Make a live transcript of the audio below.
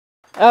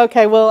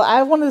Okay, well,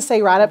 I wanted to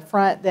say right up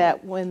front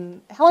that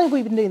how long have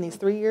we been doing these?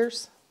 3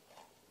 years?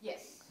 Yes.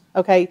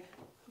 Okay,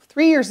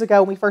 3 years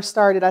ago when we first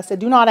started, I said,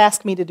 do not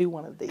ask me to do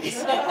one of these.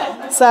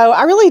 So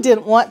I really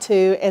didn't want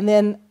to, and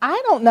then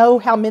I don't know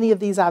how many of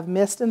these I've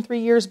missed in 3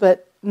 years,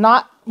 but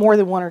not more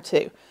than one or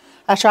two.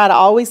 I try to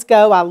always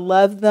go. I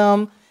love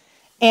them.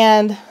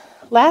 And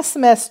last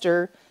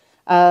semester,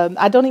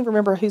 I don't even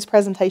remember whose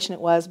presentation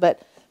it was,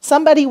 but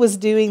somebody was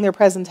doing their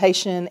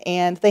presentation,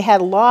 and they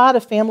had a lot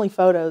of family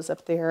photos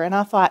up there. And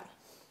I thought,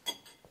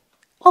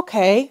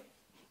 okay,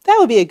 that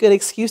would be a good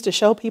excuse to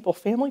show people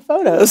family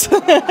photos.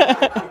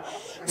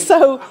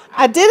 So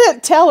I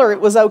didn't tell her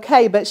it was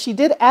okay, but she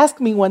did ask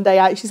me one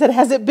day. She said,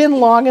 has it been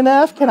long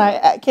enough?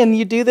 Can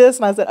you do this?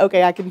 And I said,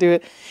 okay, I can do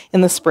it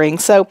in the spring.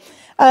 So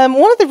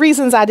one of the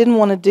reasons I didn't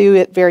want to do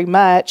it very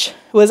much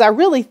was I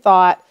really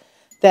thought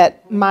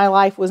that my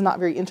life was not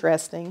very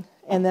interesting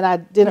and that I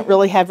didn't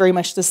really have very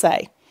much to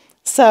say.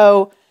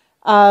 So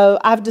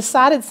I've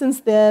decided since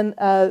then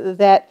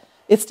that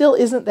it still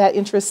isn't that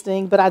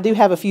interesting, but I do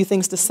have a few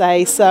things to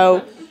say.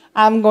 So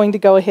I'm going to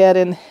go ahead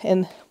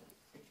and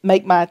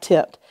make my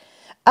attempt.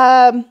 So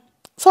I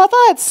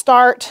thought I'd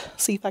start,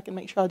 see if I can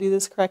make sure I do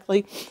this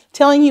correctly,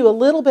 telling you a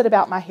little bit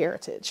about my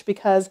heritage,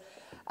 because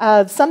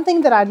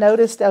something that I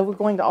noticed over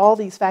going to all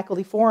these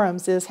faculty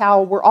forums is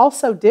how we're all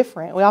so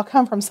different. We all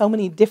come from so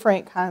many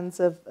different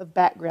kinds of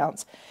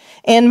backgrounds.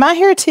 And my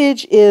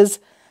heritage is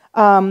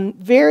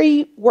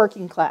very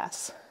working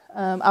class.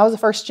 I was a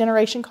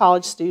first-generation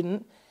college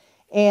student,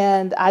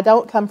 and I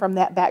don't come from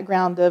that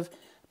background of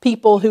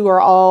people who are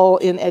all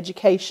in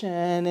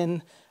education.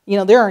 And, you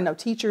know, there are no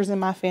teachers in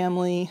my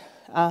family,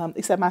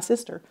 except my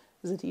sister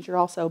is a teacher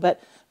also.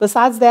 But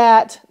besides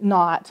that,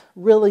 not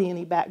really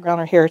any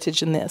background or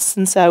heritage in this.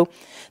 And so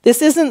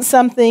this isn't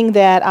something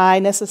that I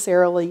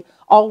necessarily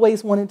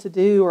always wanted to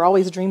do or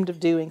always dreamed of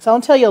doing. So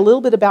I'll tell you a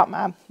little bit about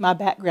my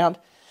background.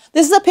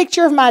 This is a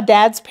picture of my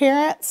dad's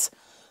parents,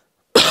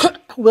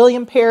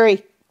 William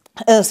Perry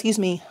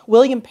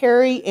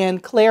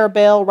and Claire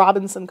Bell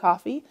Robinson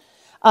Coffey.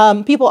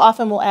 People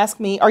often will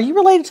ask me, are you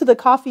related to the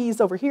Coffeys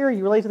over here? Are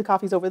you related to the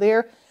Coffeys over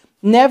there?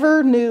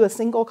 Never knew a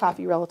single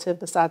Coffey relative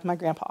besides my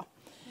grandpa.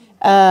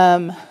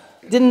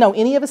 Didn't know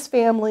any of his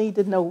family,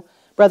 didn't know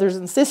brothers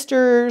and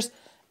sisters,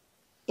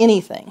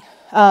 anything.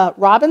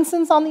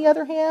 Robinsons, on the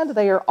other hand,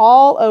 they are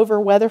all over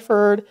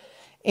Weatherford,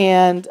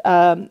 and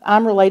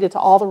I'm related to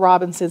all the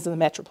Robinsons in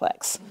the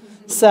Metroplex.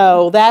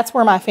 So that's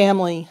where my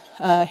family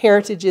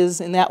heritage is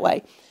in that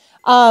way.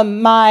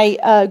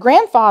 My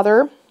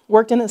grandfather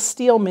worked in a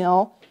steel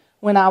mill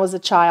when I was a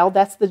child.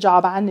 That's the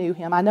job I knew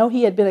him. I know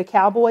he had been a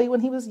cowboy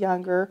when he was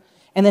younger,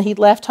 and then he'd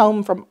left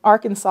home from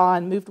Arkansas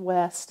and moved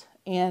west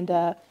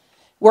and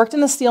worked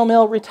in the steel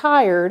mill,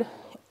 retired.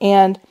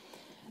 And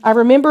I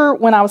remember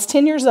when I was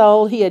 10 years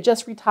old, he had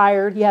just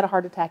retired. He had a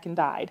heart attack and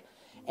died.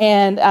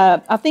 And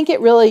I think it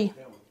really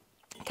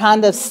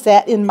kind of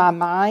set in my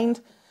mind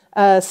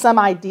some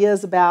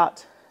ideas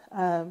about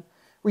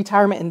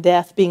retirement and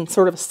death being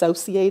sort of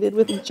associated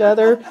with each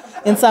other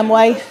in some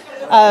way.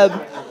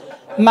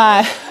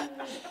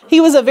 He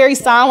was a very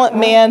silent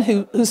man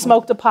who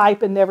smoked a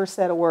pipe and never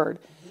said a word.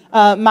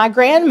 My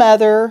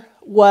grandmother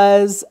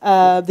was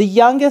the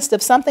youngest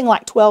of something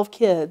like 12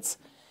 kids,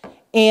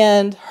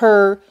 and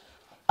her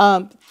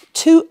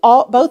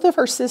both of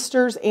her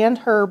sisters and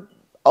her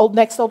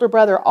next older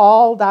brother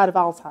all died of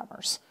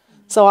Alzheimer's.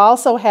 So I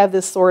also have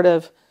this sort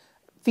of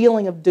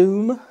feeling of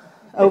doom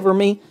over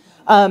me.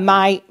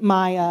 My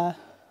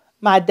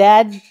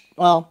dad,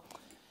 well,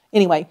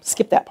 anyway,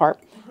 skip that part.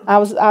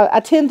 I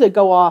tend to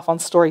go off on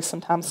stories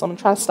sometimes, so I'm going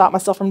to try to stop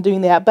myself from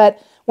doing that.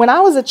 But when I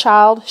was a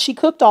child, she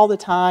cooked all the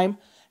time.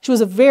 She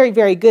was a very,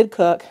 very good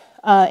cook,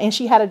 and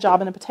she had a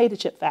job in a potato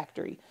chip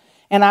factory.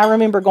 And I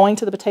remember going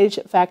to the potato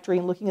chip factory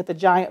and looking at the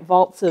giant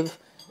vaults of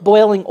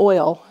boiling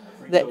oil.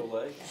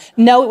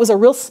 No, it was a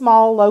real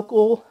small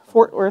local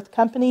Fort Worth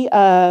company.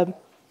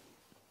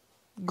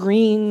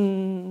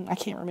 Green, I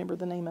can't remember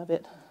the name of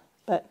it,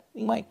 but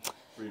anyway,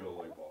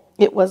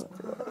 it wasn't.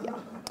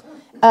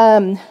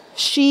 Yeah.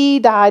 She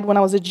died when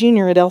I was a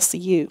junior at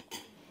LCU.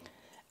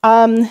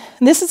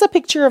 This is a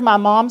picture of my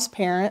mom's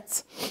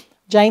parents,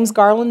 James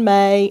Garland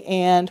May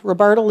and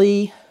Roberta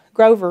Lee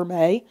Grover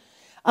May.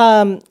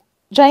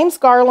 James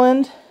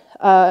Garland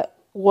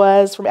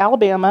was from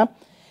Alabama,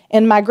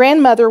 and my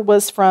grandmother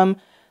was from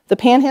the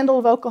Panhandle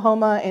of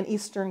Oklahoma and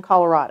eastern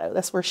Colorado.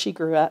 That's where she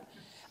grew up.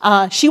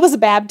 She was a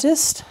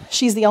Baptist.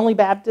 She's the only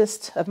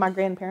Baptist of my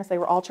grandparents. They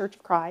were all Church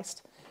of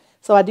Christ.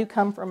 So I do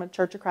come from a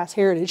Church of Christ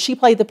heritage. She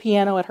played the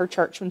piano at her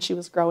church when she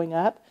was growing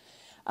up.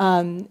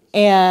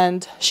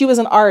 And she was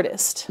an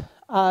artist.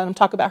 I'll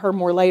talk about her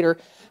more later.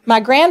 My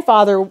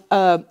grandfather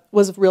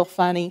was real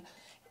funny.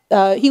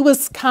 He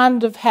was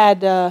kind of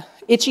had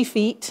itchy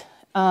feet,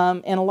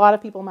 and a lot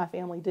of people in my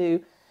family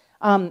do.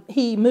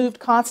 He moved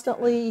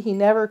constantly. He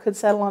never could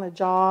settle on a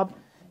job.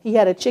 He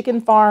had a chicken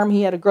farm.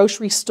 He had a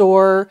grocery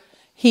store.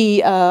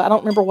 I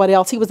don't remember what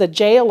else. He was a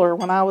jailer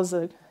when I was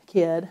a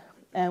kid,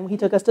 and he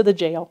took us to the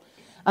jail.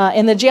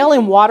 And the jail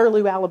in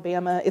Waterloo,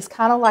 Alabama is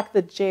kind of like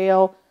the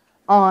jail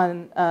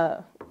on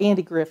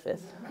Andy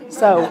Griffith.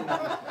 So,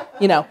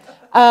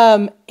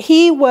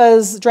 he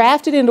was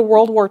drafted into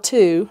World War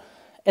II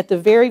at the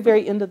very,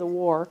 very end of the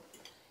war.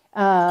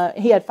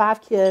 He had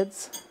 5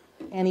 kids,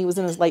 and he was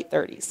in his late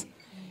 30s.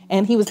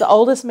 And he was the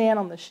oldest man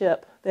on the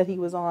ship that he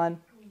was on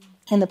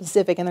in the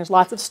Pacific. And there's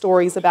lots of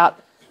stories about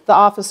the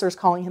officers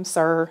calling him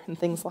sir and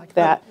things like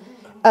that.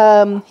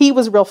 He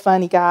was a real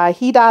funny guy.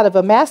 He died of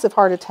a massive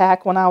heart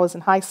attack when I was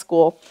in high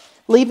school,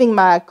 leaving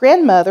my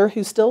grandmother,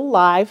 who's still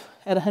alive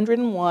at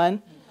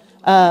 101,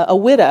 a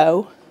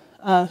widow,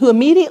 who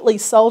immediately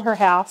sold her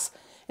house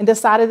and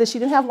decided that she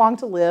didn't have long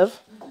to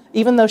live,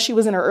 even though she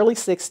was in her early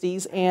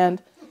 60s,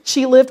 and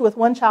she lived with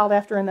one child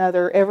after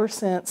another ever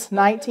since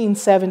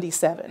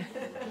 1977.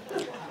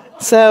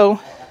 So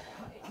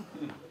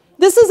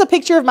this is a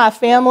picture of my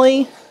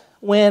family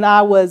when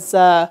I was,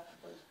 my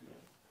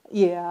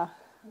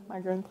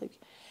grandpa.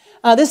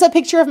 This is a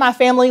picture of my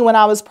family when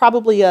I was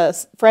probably a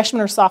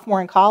freshman or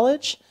sophomore in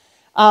college.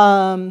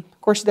 Of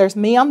course, there's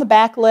me on the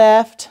back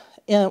left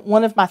in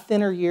one of my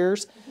thinner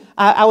years.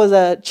 I was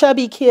a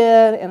chubby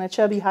kid and a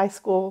chubby high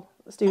school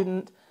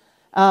student,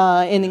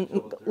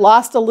 and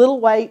lost a little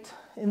weight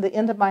in the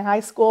end of my high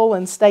school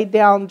and stayed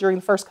down during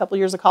the first couple of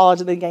years of college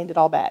and then gained it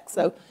all back.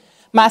 So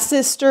my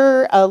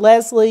sister,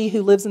 Leslie,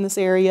 who lives in this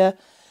area,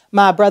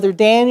 my brother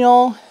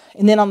Daniel,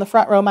 and then on the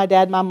front row, my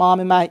dad, my mom,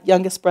 and my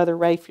youngest brother,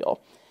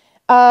 Raphael.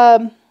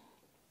 I'll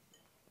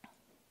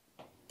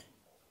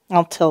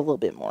tell a little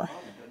bit more.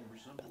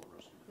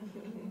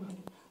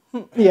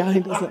 Yeah, he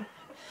doesn't.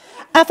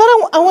 I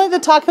thought I wanted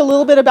to talk a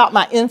little bit about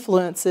my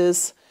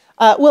influences.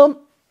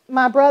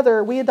 My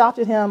brother, we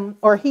adopted him,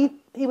 or he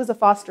was a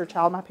foster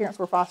child. My parents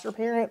were foster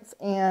parents,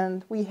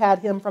 and we had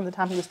him from the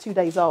time he was 2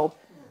 days old.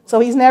 So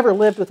he's never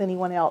lived with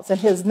anyone else. And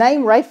his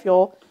name,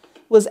 Raphael,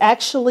 was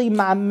actually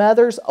my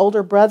mother's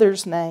older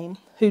brother's name,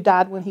 who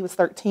died when he was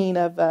 13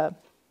 of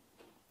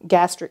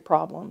gastric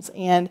problems.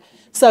 And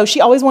so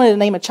she always wanted to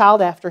name a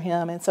child after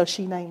him, and so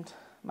she named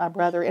my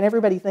brother. And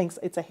everybody thinks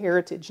it's a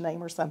heritage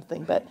name or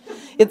something, but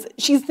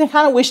she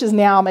kind of wishes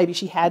now maybe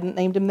she hadn't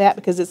named him that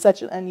because it's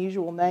such an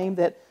unusual name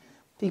that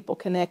people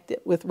connect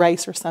it with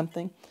race or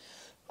something.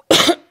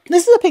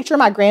 This is a picture of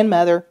my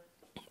grandmother,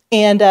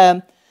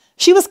 and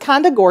she was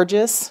kind of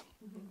gorgeous,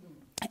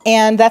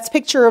 and that's a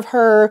picture of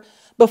her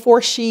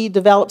before she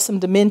developed some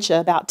dementia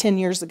about 10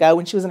 years ago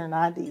when she was in her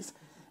 90s.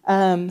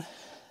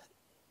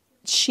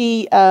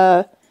 She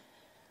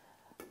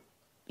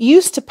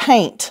used to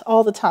paint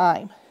all the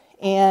time,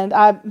 and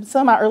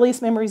some of my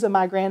earliest memories of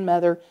my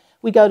grandmother,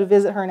 we'd go to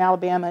visit her in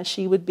Alabama.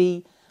 She would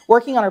be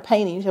working on her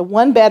painting. She had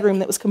one bedroom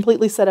that was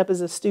completely set up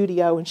as a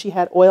studio, and she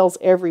had oils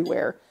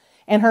everywhere.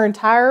 And her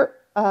entire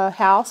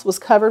house was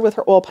covered with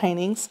her oil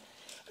paintings.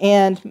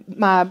 And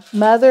my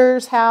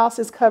mother's house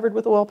is covered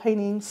with oil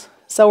paintings.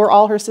 So are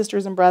all her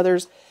sisters and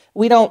brothers.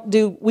 We don't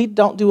do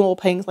oil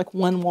paintings like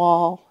one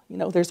wall.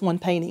 There's one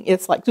painting.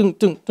 It's like dun,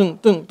 dun, dun,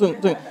 dun,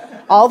 dun, dun,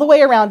 all the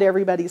way around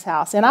everybody's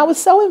house. And I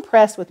was so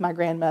impressed with my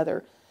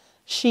grandmother.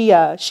 She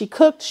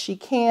cooked, she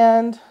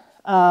canned.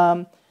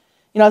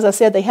 As I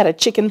said, they had a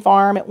chicken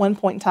farm at one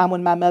point in time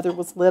when my mother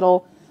was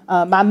little.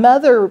 My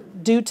mother,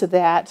 due to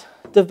that,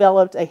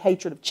 developed a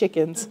hatred of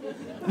chickens.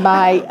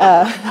 My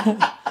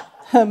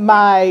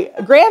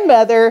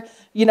grandmother,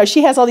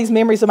 she has all these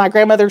memories of my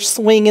grandmother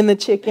swinging the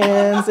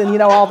chickens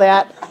and, all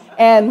that.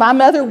 And my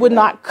mother would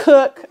not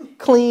cook,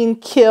 clean,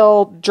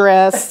 kill,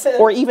 dress,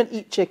 or even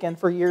eat chicken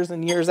for years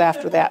and years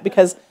after that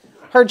because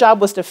her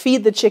job was to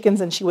feed the chickens,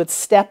 and she would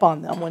step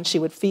on them when she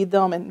would feed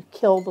them and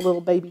kill the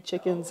little baby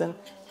chickens. And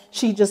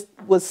she just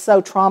was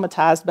so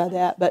traumatized by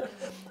that. But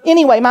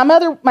anyway,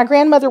 my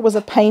grandmother was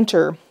a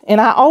painter, and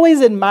I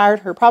always admired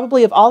her.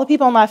 Probably of all the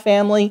people in my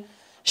family,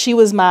 she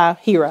was my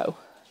hero.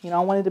 I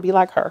wanted to be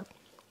like her.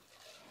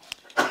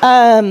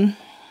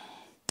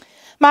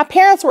 My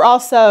parents were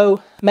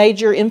also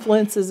major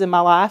influences in my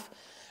life.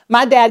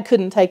 My dad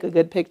couldn't take a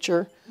good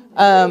picture.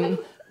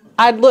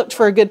 I'd looked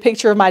for a good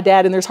picture of my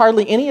dad, and there's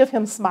hardly any of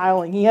him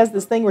smiling. He has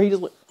this thing where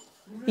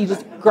he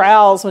just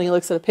growls when he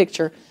looks at a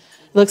picture,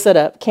 looks at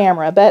a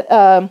camera.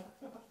 But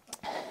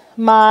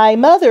my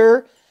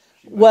mother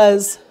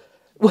was,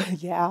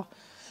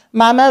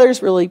 my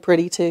mother's really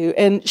pretty too.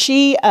 And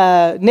she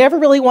never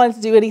really wanted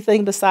to do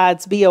anything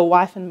besides be a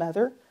wife and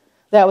mother.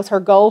 That was her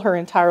goal her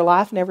entire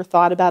life, never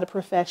thought about a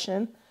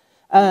profession.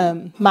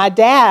 My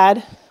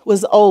dad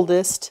was the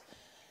oldest,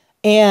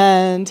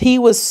 and he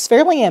was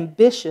fairly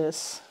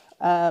ambitious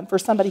for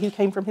somebody who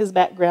came from his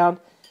background.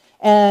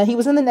 He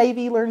was in the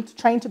Navy,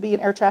 trained to be an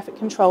air traffic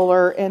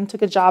controller, and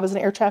took a job as an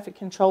air traffic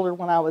controller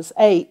when I was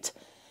 8,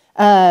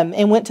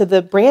 and went to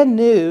the brand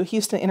new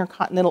Houston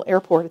Intercontinental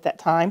Airport at that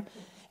time,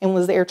 and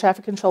was the air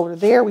traffic controller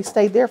there. We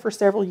stayed there for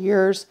several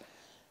years.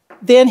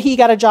 Then he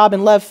got a job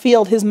in Love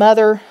Field. His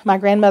mother, my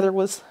grandmother,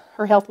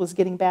 her health was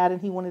getting bad, and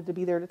he wanted to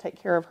be there to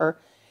take care of her.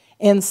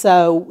 And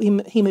so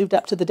he moved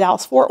up to the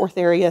Dallas-Fort Worth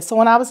area. So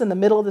when I was in the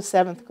middle of the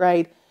 7th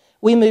grade,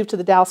 we moved to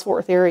the Dallas-Fort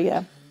Worth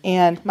area.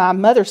 And my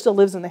mother still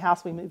lives in the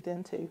house we moved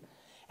into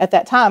at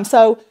that time.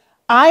 So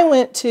I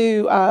went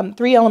to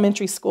 3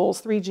 elementary schools,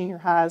 3 junior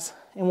highs,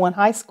 in one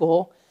high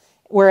school,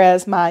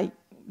 whereas my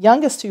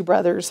youngest two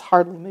brothers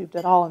hardly moved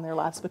at all in their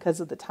lives because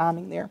of the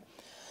timing there.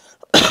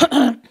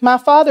 My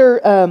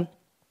father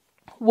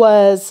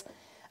was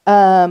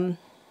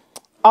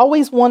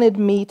always wanted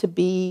me to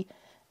be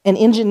an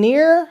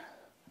engineer,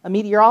 a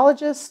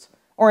meteorologist,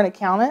 or an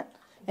accountant,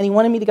 and he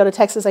wanted me to go to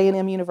Texas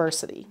A&M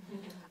University.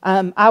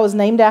 I was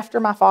named after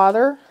my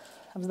father.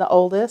 I was the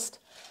oldest.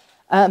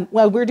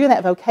 Well, we were doing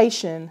that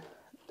vocation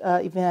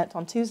event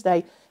on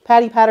Tuesday.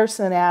 Patty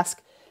Patterson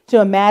asked to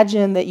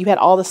imagine that you had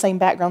all the same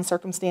background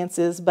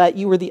circumstances, but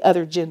you were the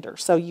other gender.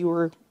 So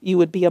you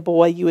would be a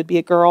boy, you would be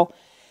a girl.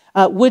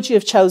 Would you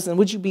have chosen,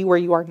 would you be where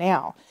you are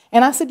now?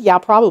 And I said, yeah,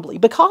 probably,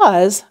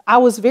 because I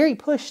was very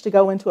pushed to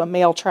go into a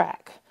male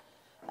track.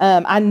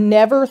 I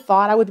never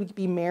thought I would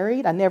be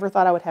married. I never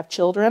thought I would have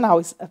children.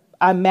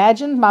 I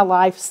imagined my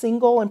life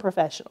single and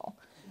professional.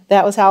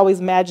 That was how I always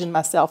imagined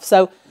myself.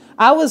 So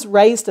I was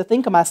raised to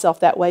think of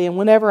myself that way, and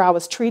whenever I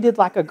was treated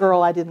like a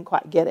girl, I didn't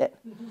quite get it.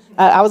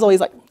 I was always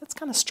like, that's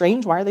kind of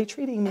strange. Why are they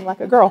treating me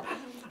like a girl?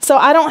 So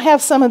I don't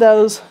have some of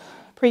those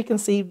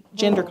preconceived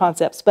gender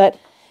concepts, but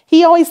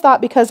he always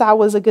thought because I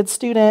was a good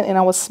student and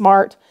I was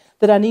smart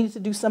that I needed to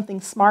do something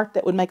smart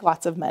that would make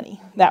lots of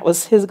money. That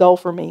was his goal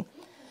for me.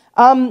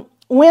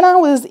 When I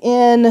was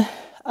in,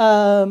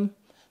 I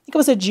think I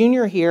was a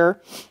junior here,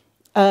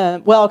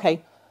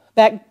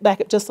 back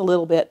up just a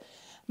little bit.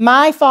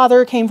 My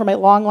father came from a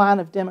long line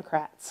of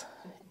Democrats,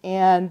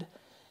 and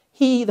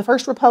the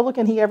first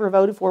Republican he ever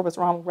voted for was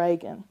Ronald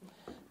Reagan,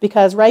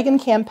 because Reagan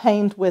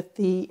campaigned with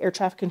the Air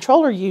Traffic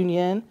Controller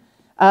Union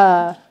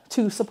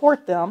to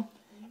support them,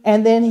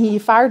 and then he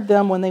fired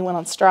them when they went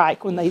on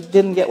strike, when they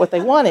didn't get what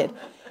they wanted.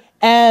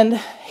 And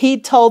he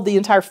told the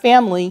entire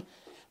family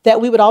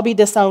that we would all be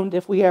disowned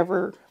if we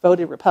ever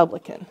voted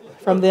Republican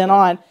from then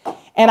on.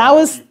 And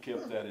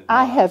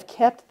I have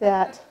kept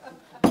that.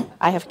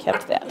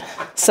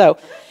 So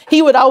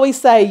he would always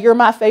say, you're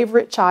my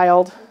favorite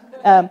child.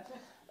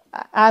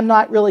 I'm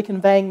not really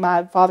conveying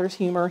my father's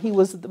humor. He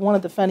was one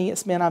of the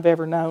funniest men I've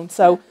ever known.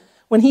 So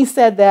when he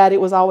said that,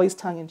 it was always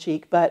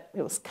tongue-in-cheek, but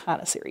it was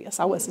kind of serious.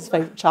 I was his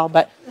favorite child.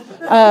 But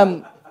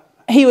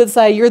he would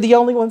say, you're the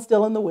only one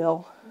still in the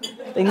will,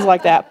 things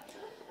like that.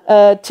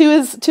 To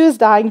his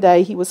dying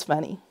day, he was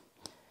funny.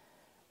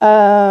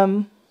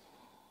 Okay,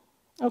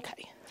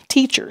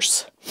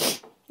 teachers. I'm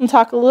going to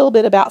talk a little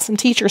bit about some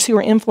teachers who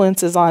were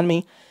influences on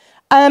me.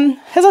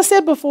 As I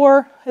said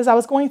before, as I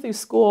was going through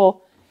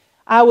school,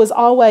 I was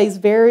always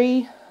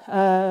very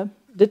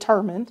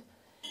determined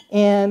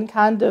and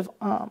kind of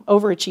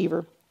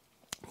overachiever.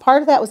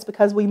 Part of that was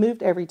because we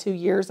moved every 2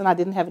 years and I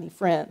didn't have any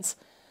friends.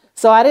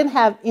 So I didn't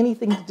have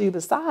anything to do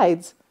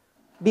besides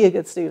be a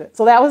good student.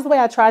 So that was the way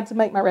I tried to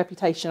make my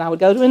reputation. I would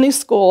go to a new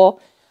school,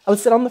 I would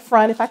sit on the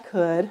front if I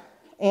could,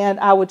 and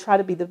I would try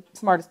to be the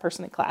smartest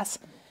person in class.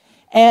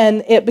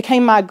 And it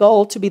became my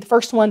goal to be the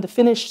first one to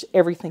finish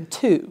everything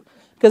too,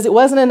 because it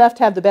wasn't enough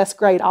to have the best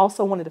grade. I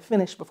also wanted to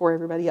finish before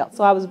everybody else.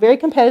 So I was very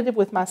competitive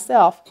with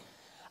myself.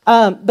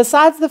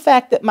 Besides the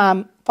fact that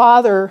my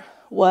father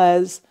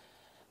was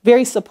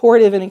very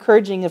supportive and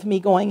encouraging of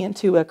me going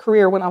into a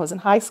career when I was in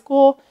high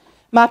school,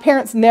 my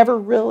parents never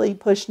really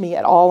pushed me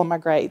at all on my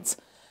grades.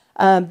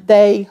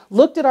 They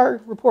looked at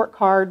our report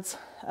cards,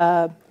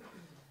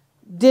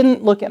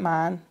 didn't look at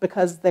mine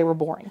because they were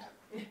boring.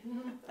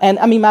 And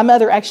I mean, my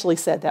mother actually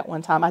said that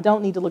one time, I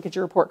don't need to look at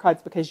your report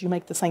cards because you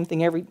make the same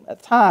thing every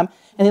time,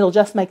 and it'll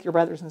just make your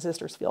brothers and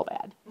sisters feel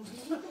bad.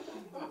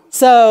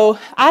 So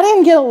I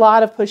didn't get a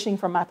lot of pushing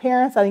from my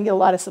parents. I didn't get a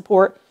lot of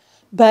support.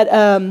 But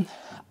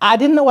I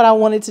didn't know what I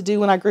wanted to do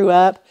when I grew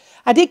up.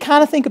 I did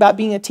kind of think about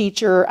being a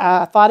teacher.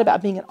 I thought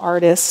about being an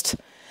artist.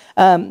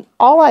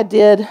 All I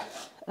did,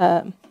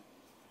 well,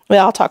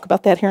 I'll talk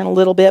about that here in a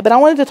little bit, but I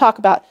wanted to talk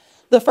about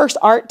the first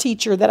art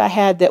teacher that I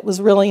had that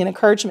was really an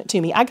encouragement to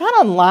me. I got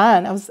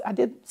online. I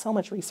did so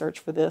much research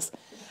for this.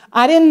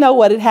 I didn't know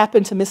what had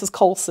happened to Mrs.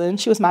 Colson.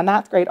 She was my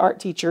 9th grade art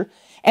teacher.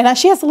 And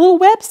she has a little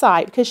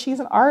website because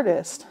she's an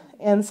artist.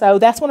 And so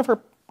that's one of her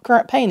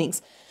current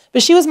paintings.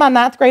 But she was my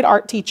 9th grade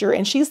art teacher,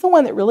 and she's the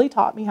one that really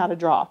taught me how to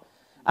draw.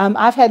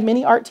 I've had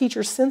many art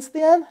teachers since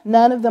then.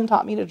 None of them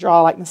taught me to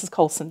draw like Mrs.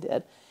 Colson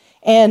did.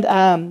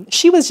 And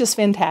she was just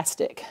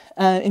fantastic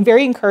and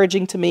very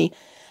encouraging to me.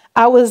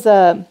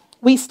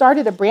 We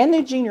started a brand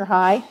new junior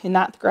high in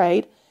 9th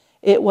grade.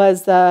 It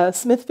was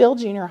Smithfield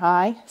Junior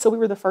High, so we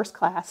were the first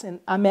class, and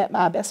I met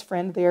my best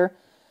friend there,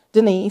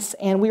 Denise,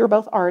 and we were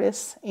both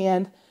artists,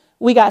 and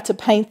we got to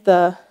paint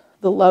the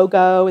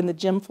logo and the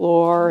gym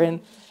floor and,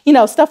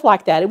 stuff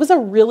like that. It was a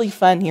really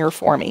fun year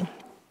for me.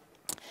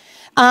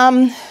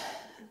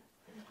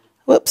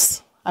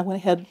 Whoops, I went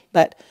ahead,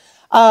 but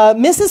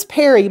Mrs.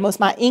 Perry was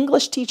my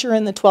English teacher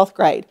in the 12th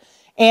grade,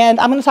 and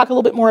I'm going to talk a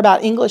little bit more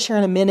about English here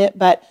in a minute,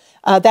 but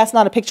that's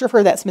not a picture of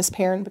her. That's Miss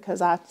Perrin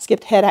because I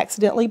skipped ahead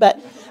accidentally.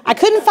 But I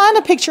couldn't find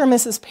a picture of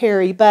Mrs.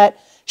 Perry. But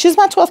she was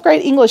my 12th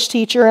grade English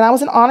teacher, and I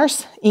was in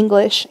honors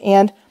English.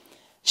 And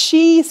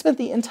she spent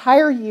the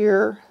entire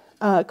year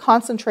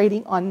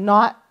concentrating on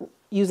not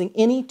using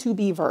any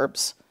to-be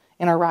verbs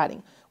in our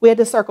writing. We had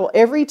to circle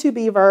every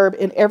to-be verb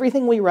in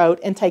everything we wrote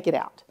and take it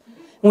out.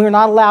 We were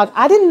not allowed.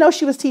 I didn't know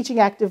she was teaching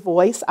active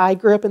voice. I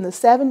grew up in the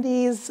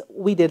 70s.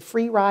 We did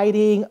free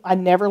writing. I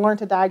never learned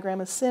to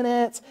diagram a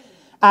sentence.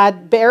 I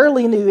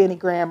barely knew any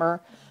grammar,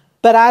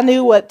 but I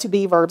knew what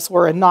to-be verbs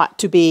were and not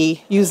to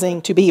be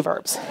using to-be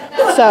verbs.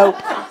 So,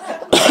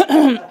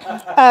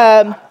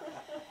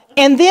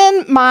 and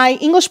then my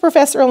English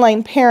professor,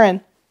 Elaine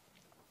Perrin,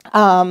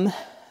 I'm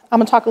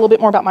going to talk a little bit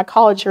more about my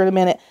college here in a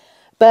minute,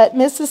 but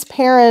Mrs.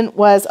 Perrin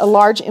was a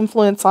large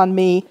influence on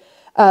me,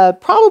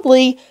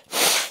 probably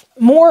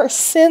more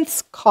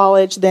since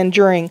college than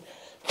during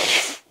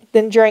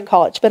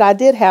college. But I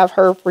did have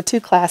her for 2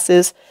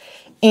 classes,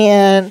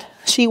 and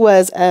she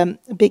was a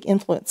big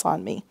influence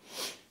on me.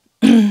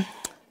 A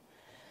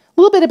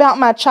little bit about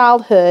my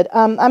childhood.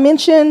 I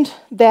mentioned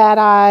that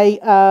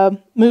I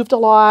moved a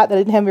lot, that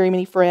I didn't have very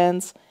many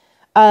friends.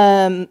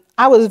 I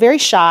was very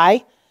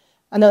shy.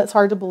 I know it's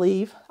hard to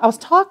believe. I was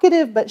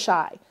talkative but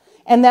shy,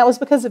 and that was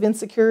because of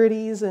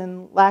insecurities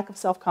and lack of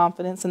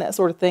self-confidence and that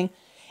sort of thing.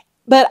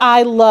 But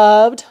I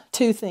loved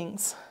 2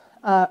 things,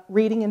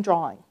 reading and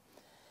drawing.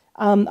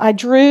 I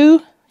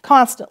drew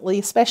constantly,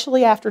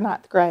 especially after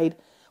 9th grade.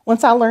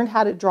 Once I learned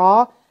how to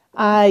draw,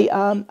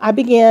 I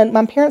began,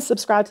 my parents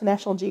subscribed to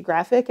National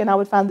Geographic, and I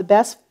would find the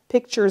best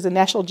pictures in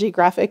National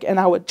Geographic, and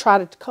I would try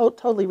to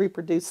totally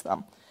reproduce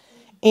them.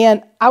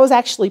 And I was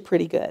actually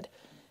pretty good.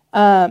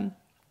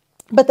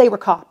 But they were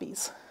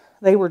copies.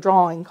 They were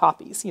drawing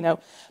copies, you know.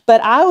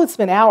 But I would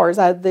spend hours.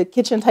 The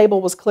kitchen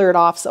table was cleared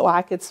off so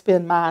I could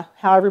spend my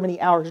however many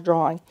hours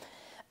drawing.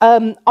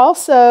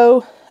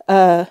 Also,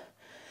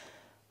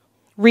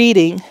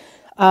 reading.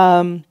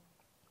 I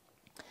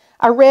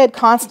read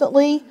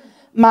constantly.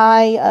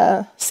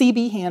 My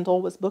CB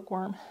handle was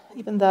bookworm,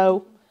 even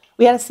though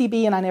we had a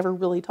CB and I never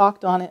really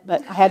talked on it,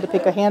 but I had to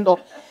pick a handle.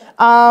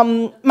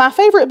 My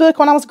favorite book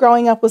when I was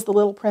growing up was The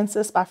Little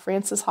Princess by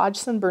Frances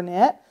Hodgson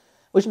Burnett,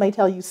 which may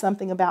tell you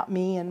something about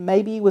me and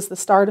maybe was the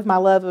start of my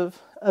love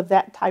of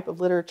that type of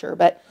literature.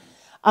 But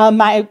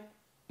my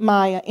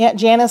Aunt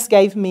Janice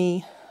gave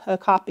me a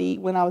copy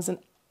when I was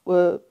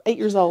 8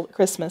 years old at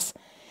Christmas,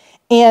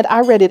 and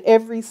I read it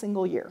every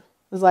single year.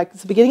 It was like,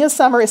 it's the beginning of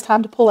summer, it's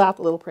time to pull out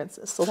The Little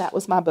Princess. So that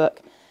was my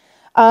book.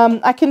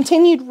 I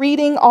continued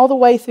reading all the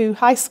way through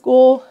high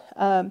school.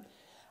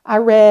 I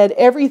read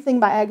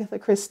everything by Agatha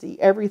Christie,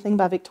 everything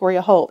by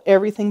Victoria Holt,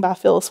 everything by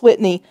Phyllis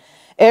Whitney,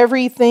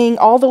 everything,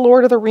 all the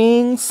Lord of the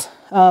Rings,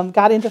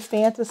 got into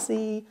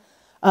fantasy.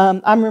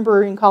 I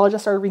remember in college I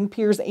started reading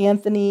Piers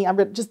Anthony. I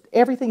read just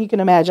everything you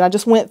can imagine. I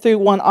just went through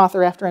one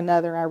author after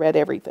another and I read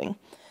everything.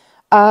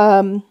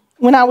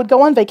 When I would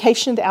go on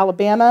vacation to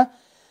Alabama,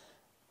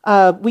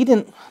 my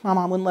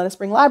mom wouldn't let us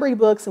bring library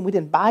books and we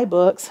didn't buy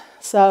books.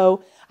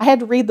 So I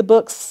had to read the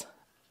books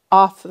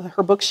off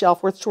her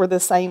bookshelf, which were the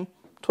same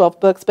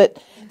 12 books,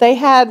 but they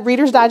had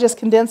Reader's Digest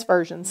condensed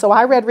versions. So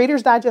I read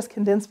Reader's Digest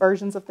condensed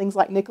versions of things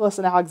like Nicholas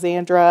and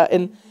Alexandra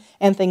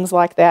and things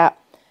like that.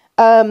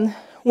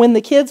 When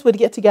the kids would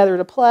get together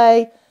to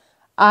play,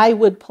 I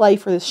would play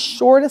for the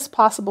shortest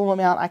possible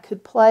amount I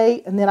could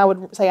play, and then I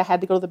would say I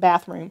had to go to the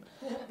bathroom.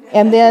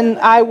 And then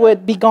I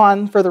would be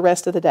gone for the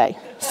rest of the day.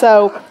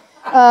 So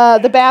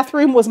the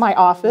bathroom was my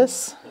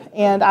office,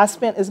 and I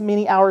spent as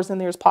many hours in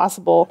there as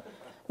possible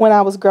when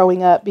I was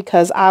growing up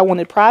because I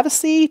wanted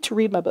privacy to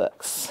read my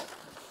books.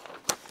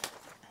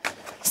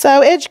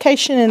 So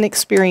education and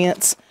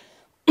experience.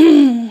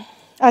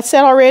 I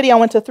said already I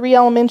went to 3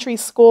 elementary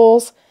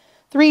schools,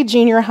 3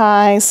 junior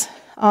highs,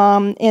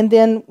 and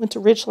then went to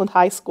Richland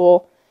High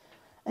School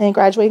and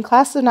graduated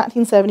class of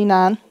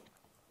 1979.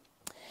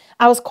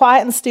 I was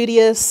quiet and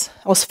studious.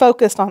 I was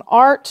focused on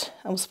art.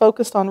 I was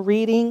focused on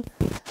reading.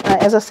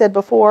 As I said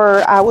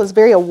before, I was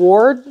very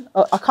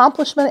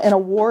accomplishment and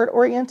award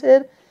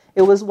oriented.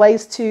 It was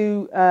ways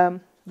to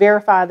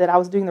verify that I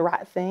was doing the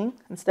right thing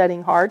and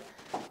studying hard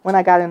when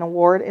I got an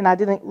award, and I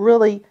didn't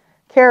really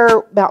care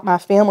about my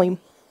family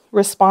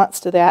response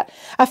to that.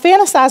 I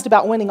fantasized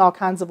about winning all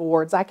kinds of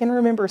awards. I can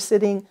remember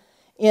sitting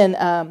in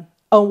an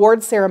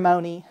award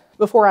ceremony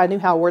before I knew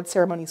how award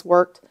ceremonies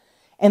worked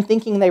and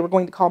thinking they were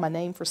going to call my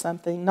name for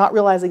something, not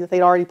realizing that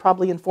they'd already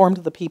probably informed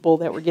the people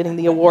that were getting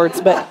the awards,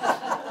 but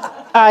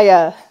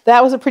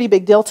that was a pretty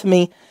big deal to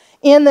me.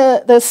 In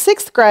the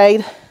 6th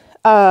grade,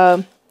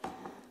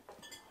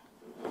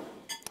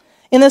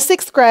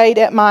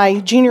 at my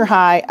junior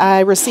high, I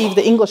received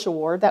the English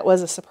award. That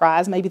was a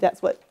surprise. Maybe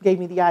that's what gave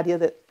me the idea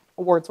that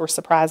awards were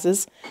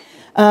surprises.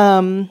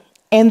 And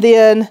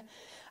then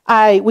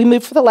we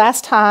moved for the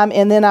last time,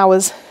 and then I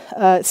was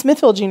at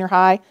Smithfield Junior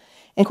High.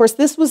 And, of course,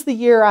 this was the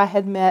year I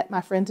had met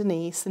my friend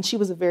Denise, and she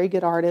was a very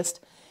good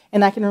artist.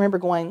 And I can remember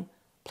going,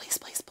 please,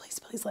 please, please,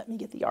 please let me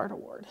get the art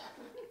award.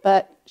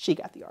 But she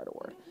got the art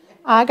award.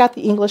 I got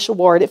the English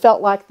award. It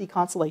felt like the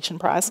consolation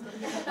prize.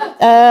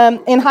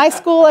 In high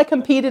school, I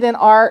competed in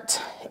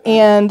art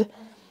and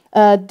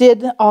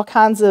did all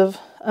kinds of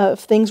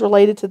things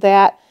related to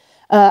that.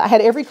 I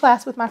had every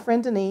class with my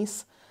friend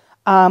Denise.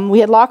 We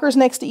had lockers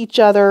next to each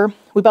other.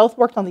 We both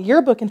worked on the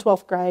yearbook in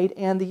 12th grade,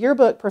 and the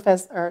yearbook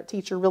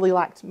teacher really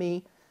liked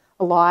me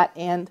a lot,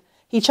 and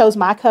he chose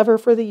my cover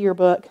for the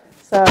yearbook.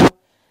 So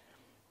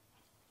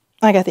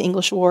I got the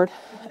English award,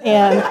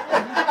 and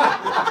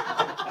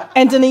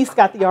Denise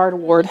got the art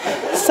award.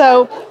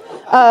 So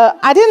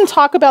I didn't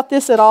talk about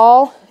this at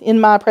all in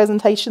my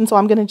presentation, so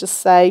I'm going to just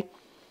say,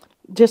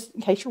 just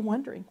in case you're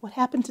wondering, what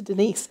happened to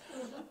Denise?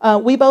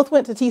 We both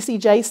went to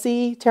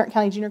TCJC, Tarrant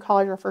County Junior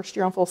College, our first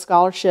year on full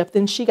scholarship.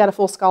 Then she got a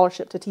full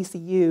scholarship to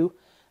TCU.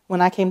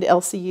 When I came to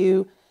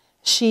LCU,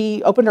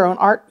 she opened her own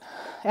art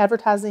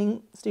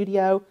advertising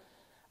studio.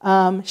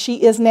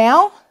 She is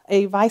now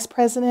a vice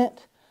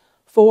president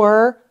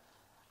for,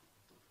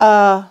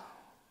 I've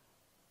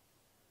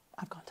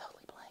gone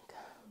totally blank.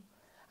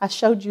 I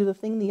showed you the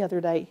thing the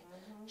other day.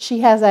 She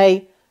has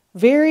a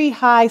very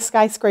high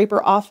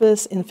skyscraper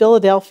office in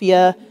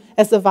Philadelphia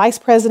as the vice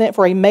president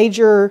for a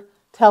major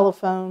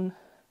telephone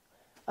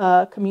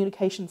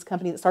communications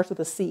company that starts with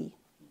a C.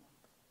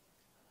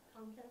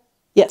 Comcast?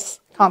 Yes,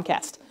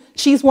 Comcast.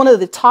 She's one of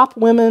the top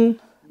women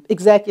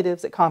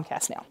executives at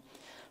Comcast now.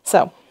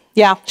 So,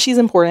 yeah, she's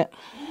important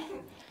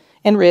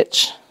and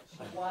rich.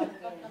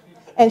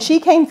 And she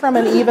came from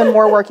an even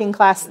more working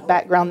class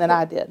background than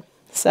I did.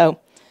 So,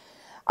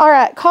 all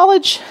right,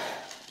 college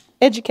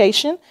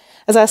education.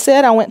 As I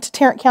said, I went to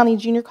Tarrant County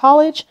Junior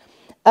College.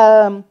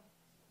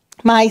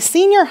 My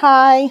senior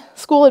high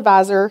school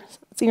advisor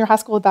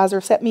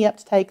set me up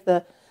to take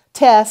the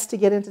test to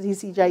get into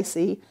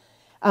TCJC.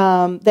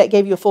 That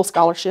gave you a full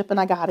scholarship, and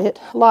I got it.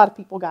 A lot of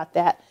people got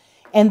that.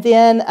 And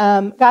then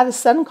got a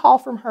sudden call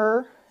from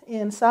her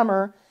in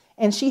summer,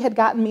 and she had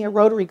gotten me a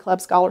Rotary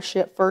Club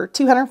scholarship for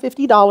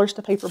 $250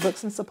 to pay for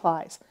books and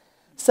supplies.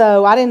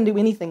 So I didn't do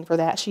anything for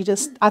that.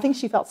 I think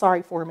she felt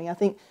sorry for me. I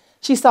think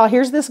she saw,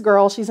 here's this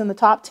girl, she's in the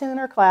top 10 in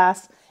her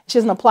class, she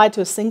hasn't applied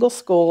to a single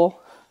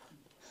school,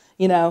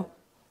 here's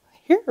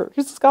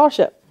a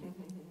scholarship.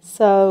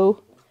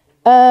 So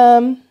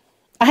I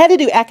had to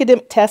do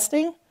academic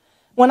testing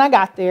when I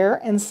got there,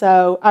 and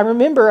so I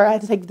remember I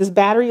had to take this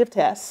battery of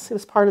tests. It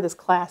was part of this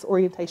class,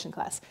 orientation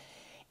class.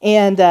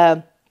 And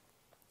the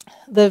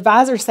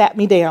advisor sat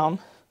me down,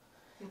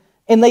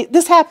 and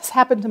this has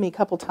happened to me a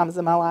couple times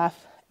in my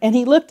life, and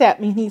he looked at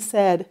me and he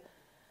said,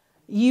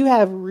 "You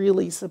have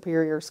really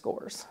superior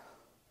scores.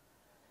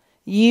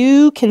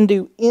 You can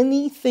do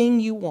anything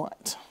you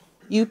want.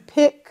 You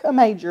pick a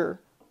major,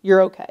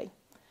 you're okay.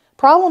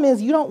 Problem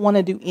is you don't want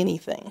to do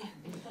anything."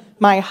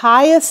 My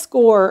highest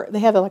score, they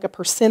have like a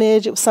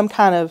percentage. It was some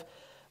kind of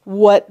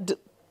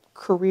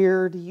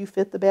career do you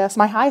fit the best.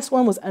 My highest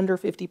one was under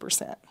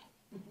 50%,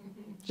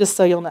 just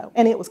so you'll know.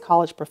 And it was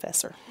college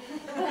professor.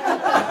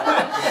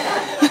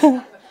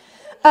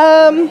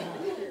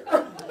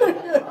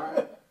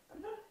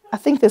 I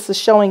think this is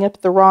showing up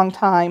at the wrong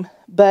time,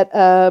 but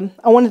I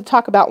wanted to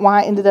talk about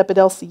why I ended up at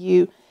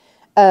LCU.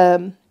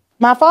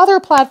 My father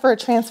applied for a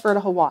transfer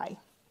to Hawaii,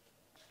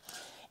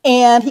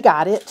 and he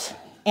got it.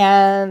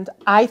 And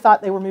I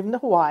thought they were moving to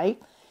Hawaii.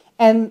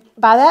 And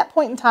by that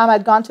point in time,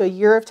 I'd gone to a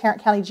year of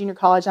Tarrant County Junior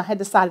College. And I had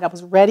decided I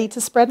was ready to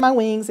spread my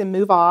wings and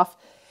move off.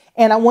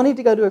 And I wanted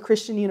to go to a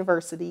Christian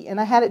university. And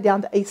I had it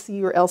down to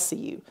ACU or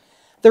LCU.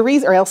 Or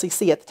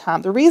LCC at the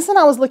time. The reason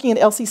I was looking at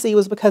LCC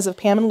was because of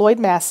Pam and Lloyd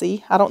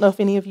Massey. I don't know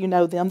if any of you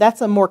know them. That's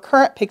a more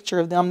current picture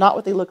of them, not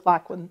what they looked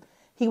like when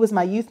he was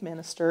my youth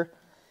minister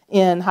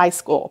in high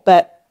school.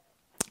 But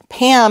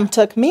Pam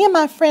took me and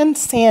my friend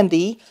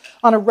Sandy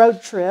on a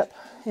road trip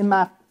in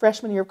my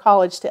freshman year of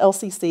college to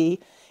LCC,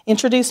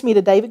 introduced me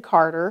to David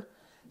Carter,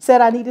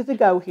 said I needed to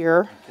go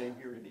here. You came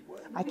here anyway.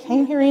 I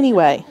came here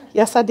anyway.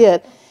 Yes, I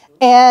did.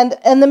 And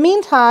in the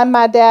meantime,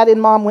 my dad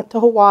and mom went to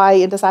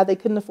Hawaii and decided they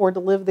couldn't afford to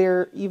live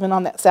there even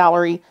on that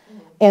salary,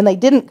 and they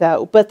didn't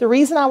go. But the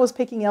reason I was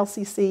picking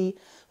LCC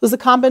was a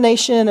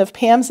combination of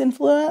Pam's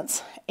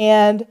influence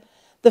and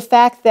the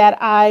fact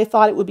that I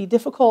thought it would be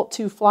difficult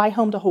to fly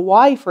home to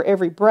Hawaii for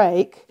every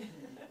break,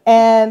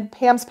 and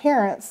Pam's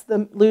parents,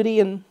 the Ludi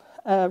and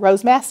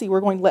Rose Massey, were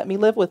going to let me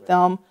live with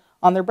them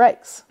on their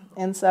breaks.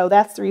 And so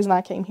that's the reason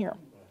I came here.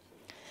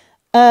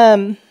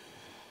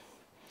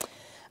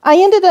 I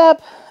ended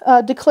up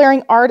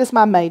declaring art as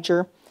my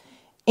major.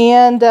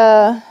 And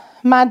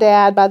my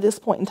dad, by this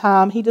point in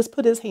time, he just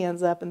put his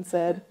hands up and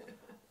said,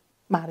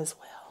 might as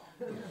well.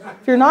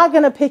 If you're not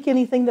going to pick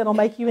anything that'll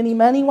make you any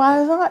money,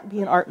 why not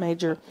be an art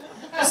major?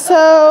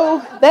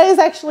 So that is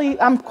actually,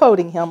 I'm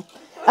quoting him.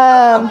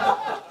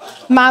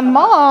 My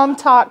mom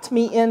talked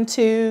me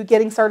into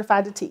getting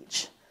certified to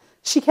teach.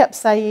 She kept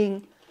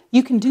saying,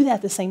 you can do that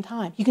at the same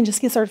time. You can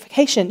just get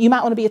certification. You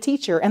might want to be a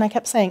teacher. And I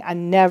kept saying, I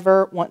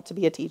never want to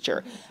be a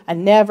teacher. I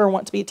never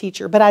want to be a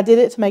teacher. But I did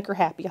it to make her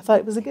happy. I thought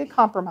it was a good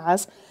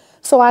compromise.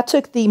 So I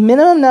took the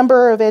minimum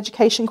number of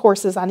education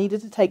courses I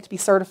needed to take to be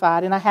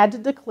certified, and I had to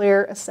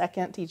declare a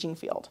second teaching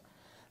field.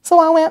 So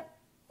I went,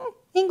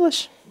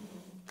 English.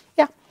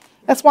 Yeah,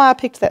 that's why I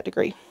picked that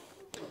degree.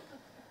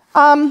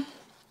 I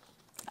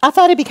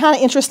thought it'd be kind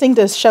of interesting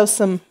to show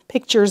some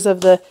pictures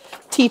of the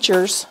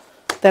teachers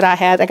that I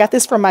had. I got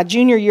this from my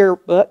junior year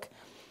book.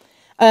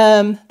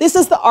 This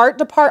is the art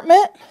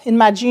department in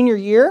my junior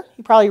year.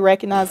 You probably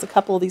recognize a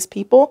couple of these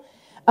people.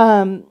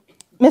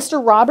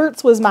 Mr.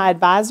 Roberts was my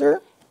advisor,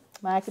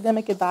 my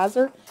academic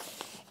advisor.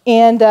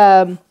 And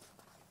I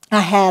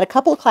had a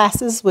couple of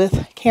classes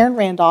with Karen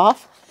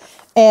Randolph.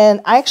 And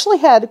I actually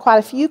had quite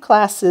a few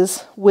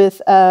classes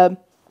with Han-Sun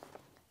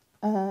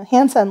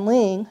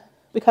Ling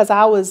because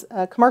I was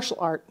commercial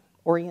art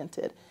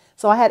oriented.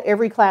 So I had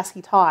every class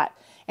he taught.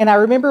 And I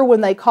remember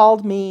when they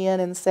called me in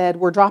and said,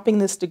 we're dropping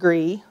this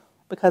degree,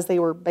 because they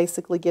were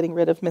basically getting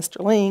rid of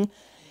Mr. Ling.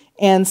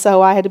 And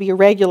so I had to be a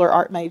regular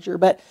art major.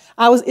 But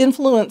I was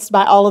influenced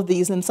by all of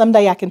these, and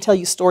someday I can tell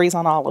you stories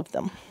on all of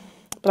them.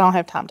 But I don't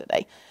have time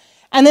today.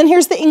 And then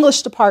here's the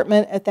English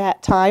department at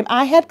that time.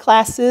 I had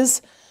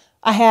classes.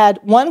 I had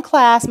one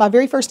class, my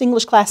very first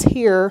English class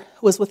here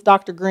was with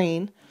Dr.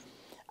 Green.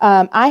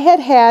 I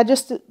had,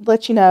 just to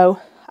let you know,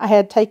 I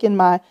had taken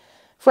my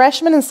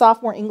freshman and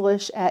sophomore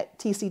English at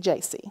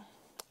TCJC.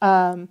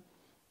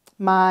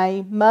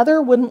 My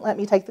mother wouldn't let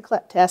me take the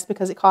CLEP test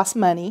because it cost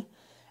money,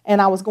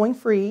 and I was going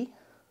free,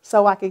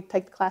 so I could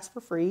take the class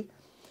for free.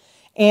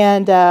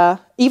 And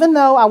even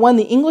though I won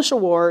the English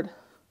award,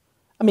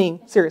 I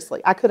mean,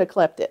 seriously, I could have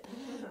CLEP'd it.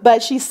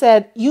 But she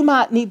said, you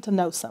might need to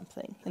know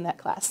something in that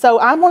class. So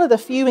I'm one of the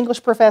few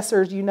English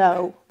professors you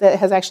know that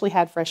has actually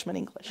had freshman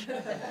English.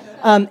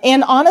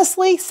 And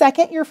honestly,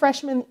 second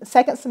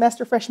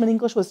semester freshman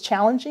English was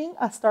challenging.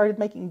 I started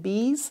making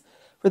Bs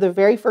for the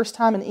very first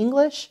time in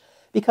English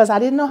because I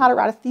didn't know how to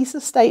write a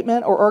thesis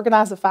statement or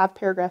organize a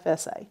 5-paragraph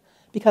essay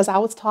because I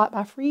was taught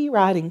by free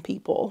writing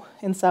people.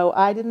 And so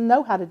I didn't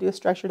know how to do a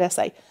structured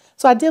essay.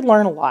 So I did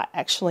learn a lot,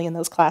 actually, in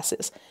those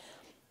classes.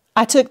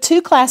 I took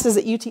 2 classes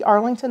at UT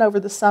Arlington over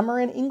the summer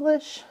in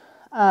English,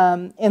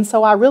 and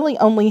so I really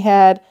only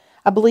had,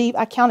 I believe,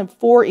 I counted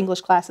 4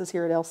 English classes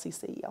here at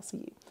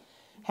LCU.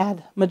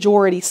 Had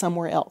majority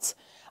somewhere else.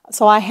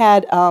 So I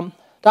had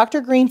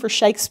Dr. Green for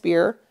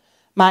Shakespeare,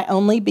 my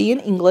only B in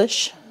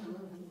English,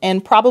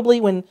 and probably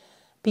when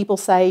people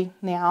say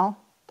now,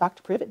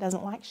 Dr. Privett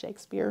doesn't like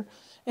Shakespeare,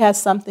 it has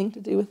something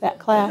to do with that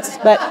class.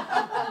 But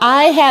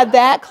I had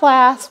that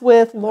class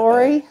with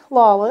Lori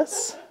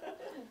Lawless.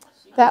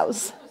 That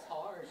was...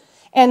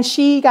 And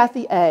she got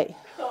the A.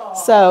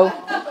 So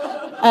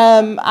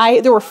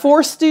there were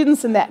 4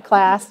 students in that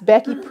class,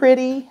 Becky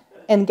Pretty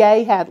and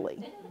Gay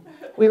Hadley.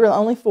 We were the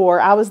only 4.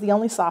 I was the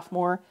only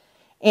sophomore.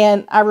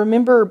 And I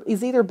remember it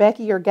was either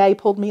Becky or Gay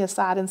pulled me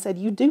aside and said,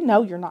 you do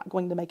know you're not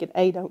going to make an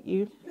A, don't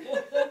you?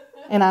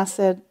 And I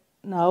said,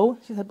 no.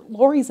 She said,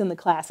 Lori's in the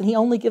class, and he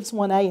only gives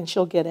 1 A, and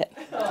she'll get it.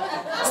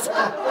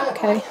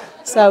 Okay.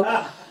 So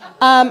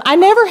I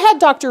never had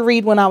Dr.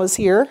 Reed when I was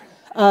here.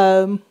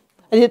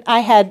 I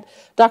had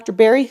Dr.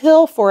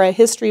 Berryhill for a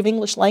History of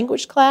English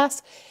Language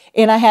class,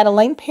 and I had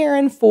Elaine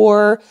Perrin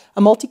for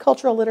a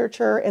Multicultural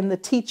Literature and the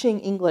Teaching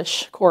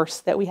English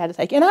course that we had to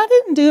take. And I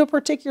didn't do a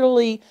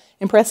particularly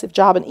impressive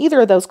job in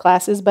either of those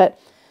classes, but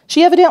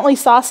she evidently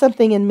saw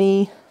something in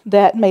me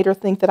that made her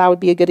think that I would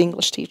be a good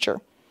English teacher.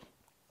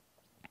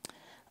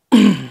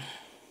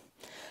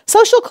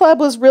 Social club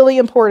was really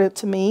important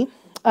to me,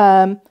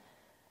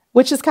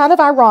 which is kind of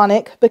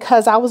ironic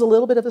because I was a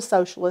little bit of a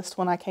socialist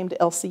when I came to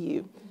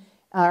LCU.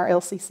 Or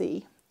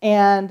LCC.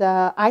 And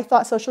I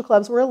thought social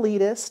clubs were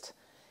elitist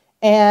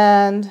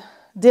and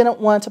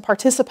didn't want to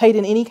participate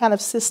in any kind of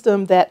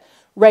system that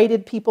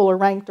rated people or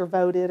ranked or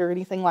voted or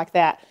anything like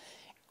that.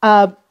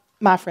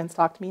 My friends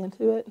talked me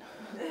into it.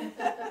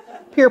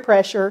 Peer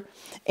pressure.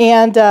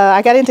 And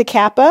I got into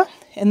Kappa,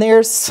 and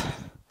there's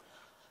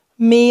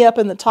me up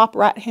in the top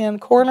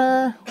right-hand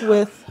corner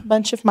with a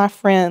bunch of my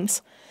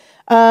friends.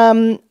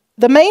 The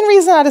main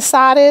reason I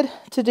decided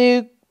to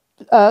do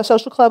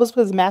social club was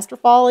because Master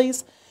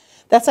Follies.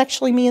 That's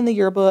actually me in the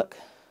yearbook,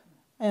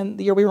 and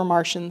the year we were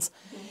Martians.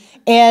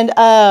 And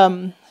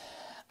I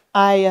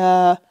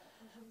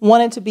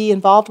wanted to be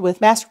involved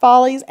with Master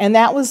Follies, and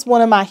that was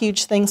one of my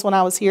huge things when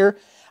I was here.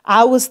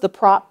 I was the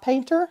prop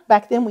painter.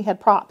 Back then we had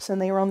props, and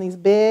they were on these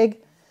big,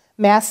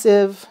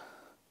 massive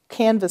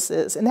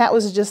canvases, and that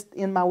was just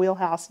in my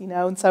wheelhouse, you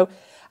know. And so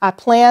I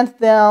planned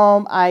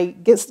them. I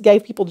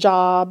gave people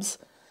jobs,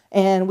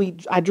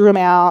 and I drew them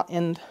out,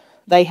 and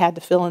they had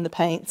to fill in the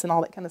paints and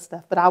all that kind of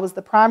stuff. But I was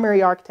the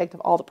primary architect of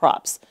all the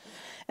props,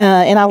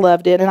 and I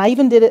loved it. And I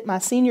even did it my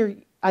senior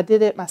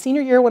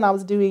year when I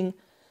was doing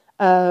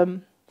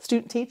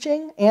student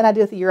teaching, and I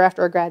did it the year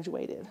after I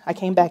graduated. I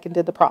came back and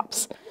did the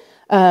props.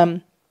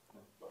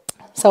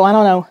 So I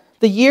don't know.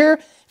 The year,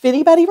 if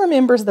anybody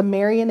remembers the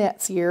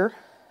marionettes year,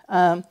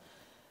 that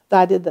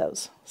I did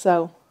those.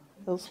 So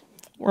those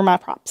were my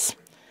props.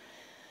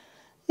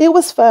 It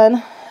was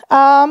fun.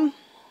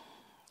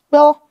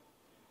 Well,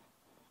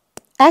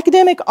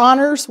 academic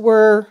honors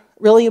were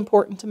really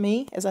important to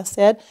me, as I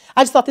said.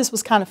 I just thought this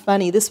was kind of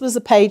funny. This was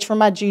a page from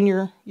my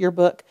junior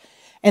yearbook,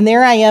 and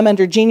there I am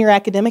under Junior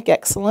Academic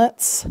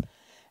Excellence,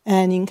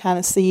 and you can kind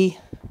of see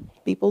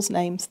people's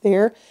names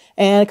there,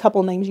 and a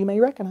couple of names you may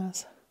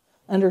recognize.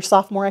 Under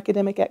Sophomore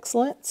Academic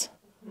Excellence,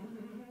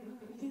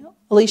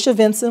 Alicia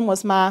Vinson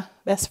was my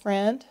best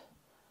friend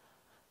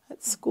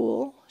at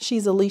school.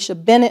 She's Alicia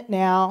Bennett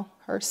now.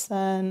 Her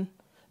son,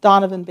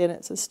 Donovan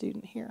Bennett's a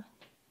student here.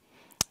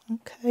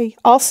 Okay.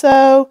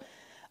 Also,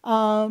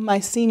 My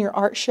senior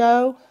art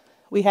show,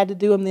 we had to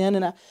do them then,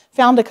 and I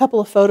found a couple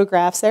of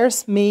photographs.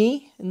 There's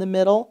me in the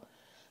middle,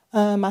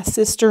 my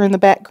sister in the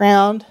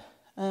background,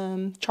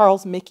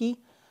 Charles Mickey.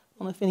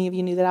 I don't know if any of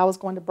you knew that. I was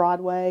going to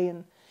Broadway,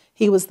 and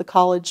he was the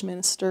college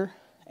minister.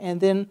 And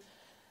then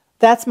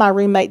that's my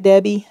roommate,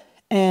 Debbie,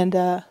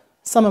 and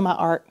some of my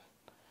art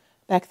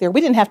back there.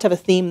 We didn't have to have a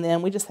theme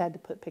then. We just had to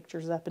put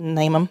pictures up and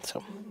name them.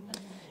 So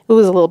it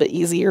was a little bit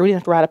easier. We didn't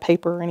have to write a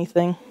paper or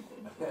anything.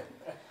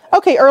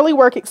 Okay, early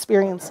work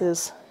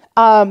experiences.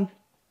 I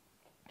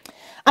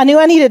knew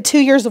I needed 2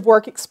 years of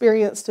work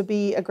experience to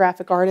be a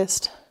graphic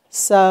artist.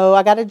 So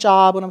I got a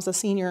job when I was a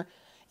senior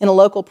in a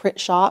local print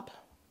shop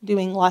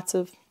doing lots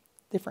of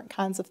different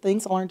kinds of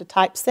things. I learned to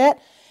typeset.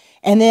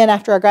 And then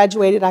after I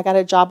graduated, I got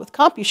a job with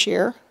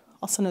CompuShare,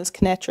 also known as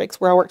Kinetrix,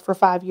 where I worked for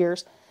 5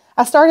 years.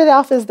 I started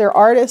off as their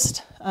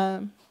artist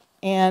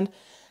and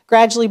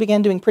gradually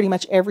began doing pretty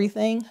much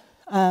everything.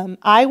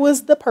 I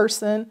was the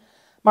person,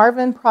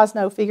 Marvin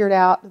Prosno figured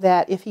out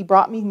that if he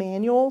brought me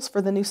manuals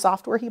for the new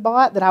software he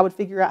bought, that I would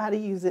figure out how to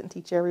use it and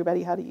teach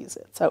everybody how to use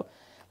it. So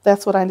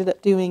that's what I ended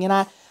up doing.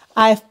 And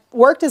I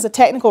worked as a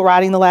technical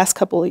writer the last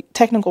couple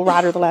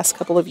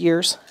of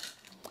years.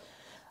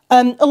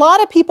 A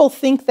lot of people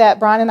think that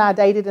Brian and I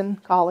dated in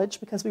college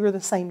because we were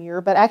the same year,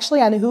 but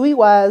actually I knew who he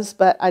was,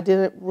 but I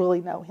didn't really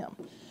know him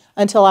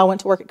until I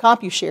went to work at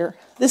CompuShare.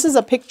 This is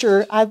a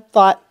picture I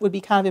thought would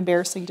be kind of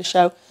embarrassing to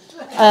show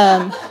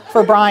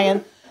for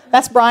Brian.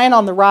 That's Brian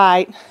on the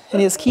right in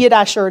his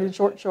key-dye shirt and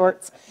short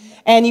shorts.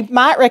 And you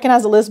might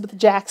recognize Elizabeth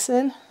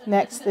Jackson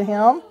next to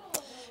him.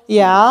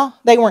 Yeah,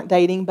 they weren't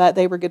dating, but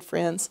they were good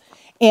friends.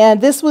 And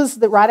this was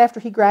right after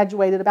he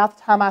graduated, about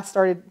the time I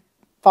started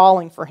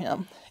falling for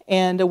him.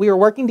 And we were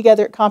working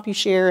together at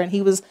CompuShare, and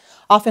he was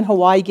off in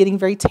Hawaii getting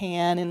very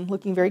tan and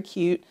looking very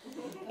cute.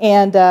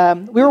 And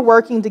we were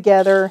working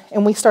together,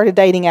 and we started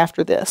dating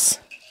after this.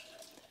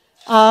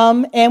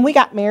 And we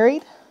got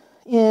married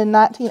in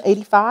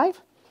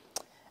 1985.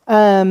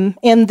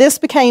 And this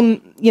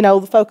became,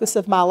 the focus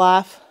of my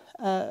life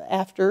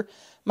after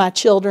my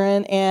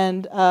children,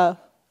 and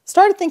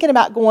started thinking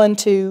about going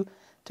to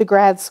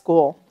grad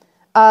school.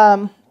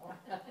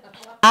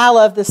 I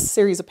love this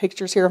series of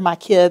pictures here of my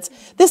kids.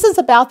 This is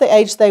about the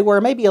age they were,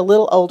 maybe a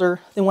little older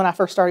than when I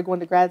first started going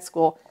to grad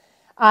school.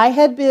 I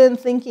had been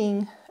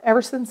thinking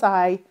ever since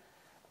I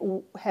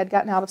had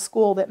gotten out of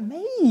school that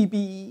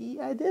maybe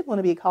I did want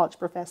to be a college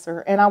professor.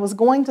 And I was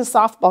going to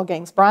softball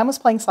games. Brian was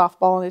playing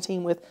softball on a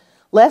team with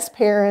Les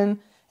Perrin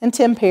and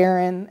Tim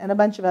Perrin and a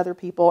bunch of other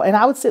people. And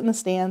I would sit in the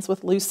stands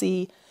with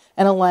Lucy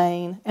and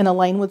Elaine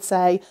would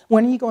say,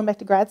 "When are you going back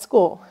to grad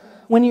school?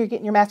 When are you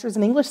getting your master's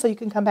in English so you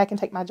can come back and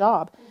take my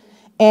job?"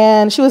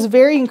 And she was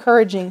very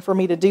encouraging for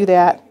me to do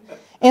that.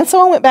 And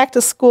so I went back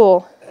to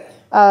school.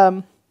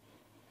 I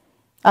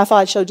thought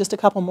I'd show just a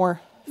couple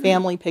more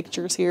family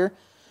pictures here.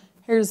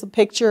 Here's a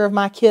picture of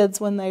my kids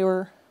when they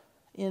were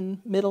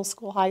in middle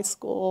school, high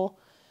school.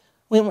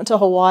 We went to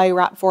Hawaii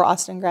right before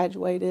Austin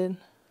graduated.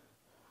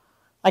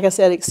 Like I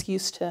said,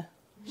 excuse to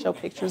show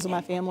pictures of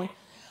my family.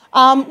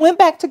 Went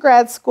back to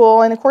grad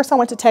school, and of course I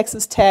went to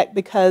Texas Tech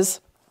because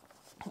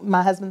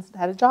my husband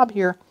had a job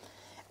here.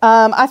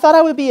 I thought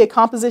I would be a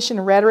composition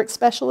and rhetoric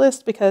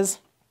specialist because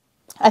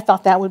I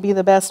thought that would be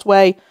the best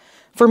way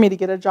for me to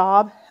get a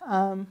job.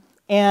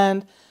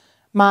 And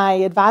my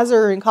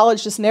advisor in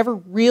college just never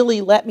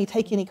really let me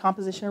take any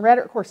composition and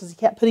rhetoric courses. He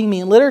kept putting me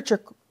in literature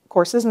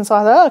courses, and so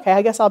I thought, okay,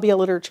 I guess I'll be a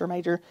literature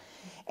major.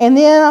 And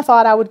then I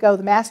thought I would go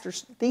the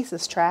master's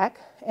thesis track,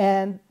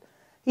 and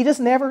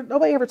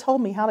nobody ever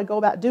told me how to go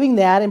about doing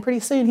that. And pretty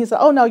soon he said,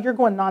 "Oh, no, you're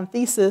going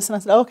non-thesis." And I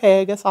said,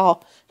 "Okay, I guess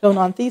I'll go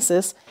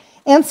non-thesis."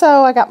 And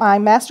so I got my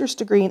master's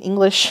degree in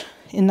English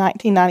in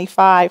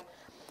 1995.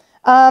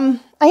 I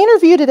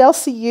interviewed at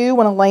LCU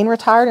when Elaine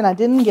retired, and I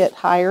didn't get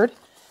hired.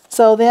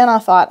 So then I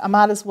thought I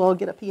might as well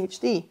get a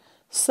PhD.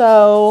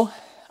 So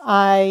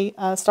I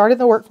started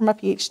the work for my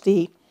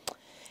PhD.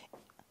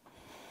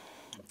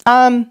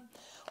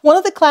 One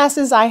of the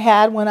classes I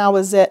had when I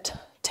was at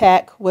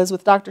Tech was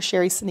with Dr.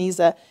 Sherry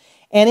Siniza.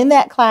 And in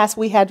that class,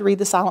 we had to read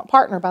The Silent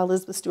Partner by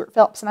Elizabeth Stuart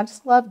Phelps, and I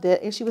just loved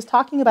it. And she was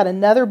talking about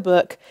another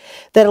book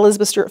that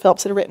Elizabeth Stuart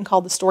Phelps had written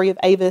called The Story of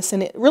Avis,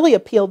 and it really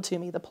appealed to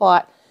me, the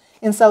plot.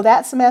 And so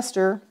that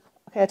semester,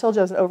 okay, I told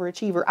you I was an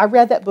overachiever. I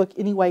read that book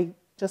anyway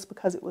just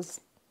because it was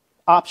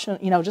optional,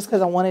 just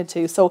because I wanted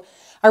to. So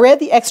I read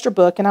the extra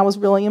book, and I was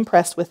really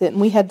impressed with it,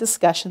 and we had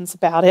discussions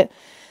about it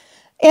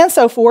and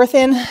so forth.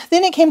 And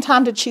then it came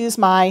time to choose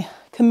my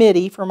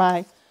committee for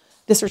my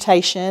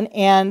dissertation,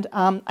 and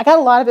I got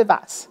a lot of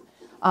advice.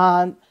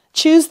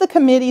 Choose the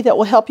committee that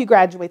will help you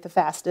graduate the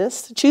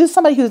fastest. Choose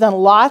somebody who's done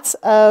lots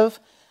of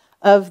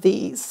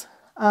these.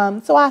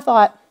 So I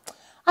thought,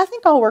 I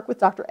think I'll work with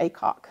Dr.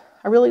 Aycock.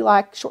 I really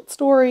like short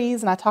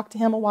stories, and I talked to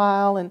him a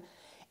while,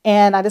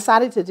 and I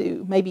decided to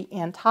do maybe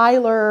Ann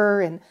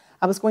Tyler, and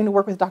I was going to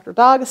work with Dr.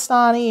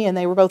 Dagestani, and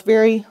they were both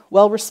very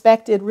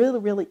well-respected, really,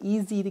 really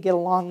easy to get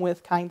along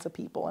with kinds of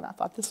people, and I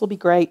thought this will be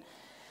great.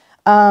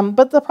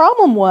 But the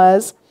problem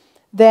was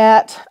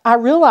that I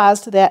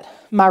realized that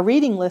my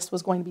reading list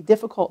was going to be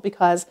difficult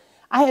because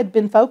I had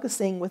been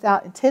focusing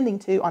without intending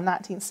to on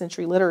 19th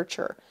century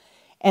literature.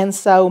 And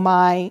so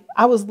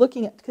I was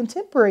looking at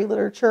contemporary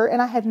literature,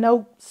 and I had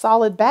no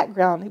solid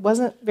background. It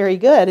wasn't very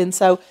good. And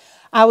so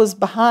I was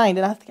behind,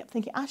 and I kept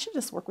thinking, I should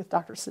just work with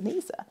Dr.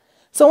 Sinisa.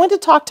 So I went to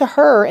talk to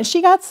her, and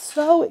she got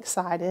so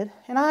excited,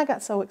 and I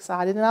got so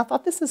excited, and I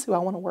thought, this is who I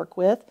want to work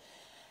with.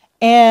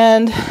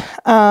 And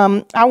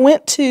I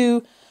went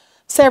to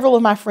several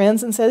of my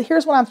friends and said,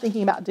 here's what I'm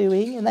thinking about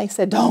doing. And they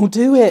said, don't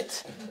do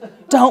it.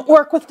 Don't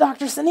work with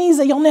Dr.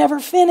 Sinisa. You'll never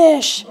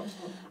finish.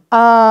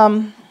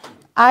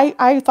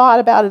 I thought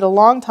about it a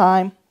long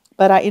time,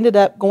 but I ended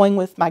up going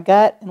with my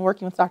gut and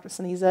working with Dr.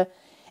 Sinisa.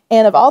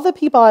 And of all the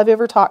people I've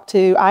ever talked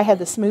to, I had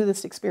the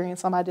smoothest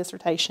experience on my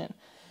dissertation.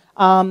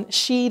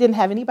 She didn't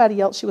have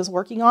anybody else she was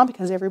working on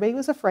because everybody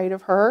was afraid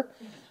of her.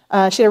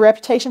 She had a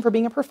reputation for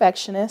being a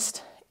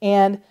perfectionist.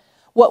 And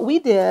what we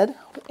did,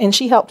 and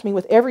she helped me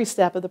with every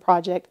step of the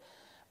project,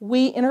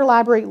 we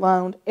interlibrary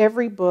loaned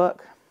every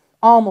book,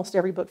 almost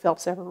every book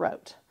Phelps ever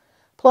wrote,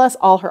 plus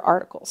all her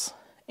articles.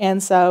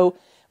 And so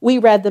we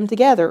read them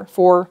together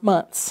for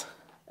months.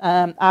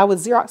 I would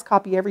Xerox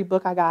copy every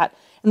book I got.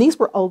 And these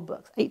were old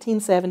books,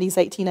 1870s,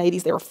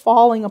 1880s. They were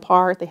falling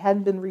apart. They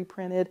hadn't been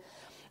reprinted.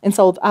 And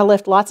so I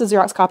left lots of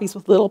Xerox copies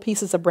with little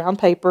pieces of brown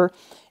paper.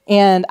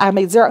 And I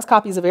made Xerox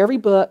copies of every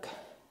book.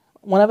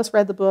 One of us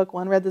read the book,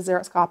 one read the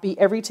Xerox copy.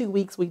 Every 2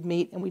 weeks we'd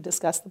meet and we'd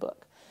discuss the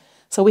book.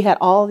 So we had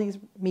all these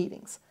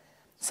meetings.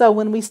 So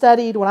when I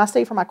studied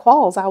for my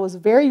quals, I was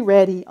very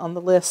ready on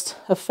the list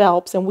of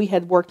Phelps, and we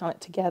had worked on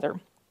it together.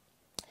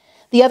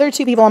 The other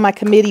 2 people on my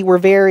committee were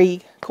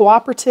very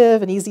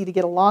cooperative and easy to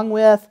get along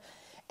with.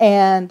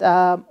 And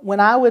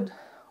when I would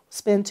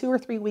spend 2 or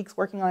 3 weeks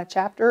working on a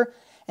chapter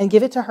and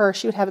give it to her,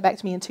 she would have it back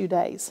to me in 2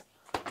 days.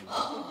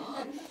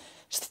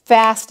 Just the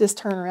fastest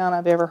turnaround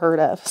I've ever heard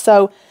of.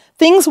 So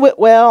things went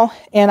well,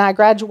 and I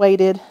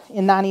graduated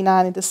in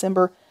 '99 in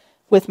December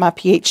with my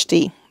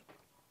PhD.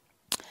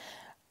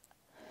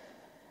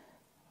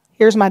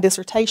 Here's my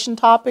dissertation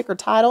topic or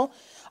title: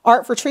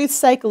 Art for Truth's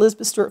Sake,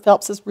 Elizabeth Stuart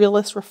Phelps as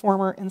Realist,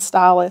 Reformer, and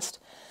Stylist.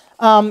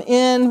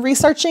 In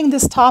researching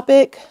this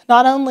topic,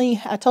 not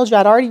only, I told you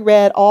I'd already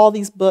read all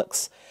these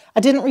books. I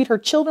didn't read her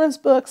children's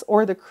books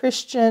or the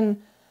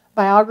Christian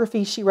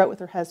biography she wrote with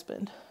her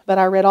husband, but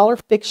I read all her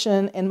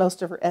fiction and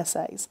most of her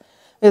essays,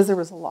 because there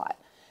was a lot.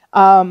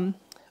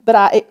 But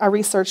I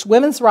researched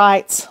women's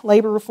rights,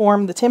 labor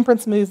reform, the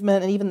temperance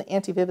movement, and even the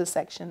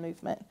anti-vivisection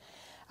movement.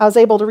 I was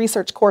able to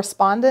research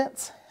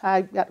correspondence.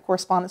 I got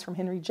correspondence from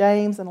Henry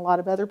James and a lot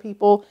of other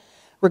people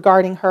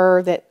regarding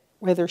her, that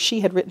whether she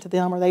had written to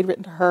them or they'd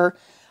written to her.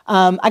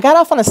 I got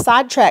off on a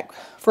sidetrack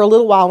for a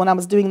little while when I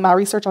was doing my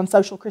research on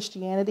social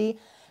Christianity,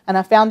 and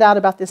I found out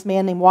about this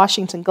man named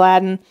Washington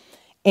Gladden,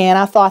 and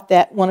I thought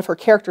that one of her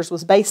characters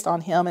was based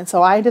on him, and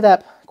so I ended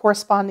up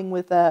corresponding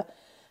with a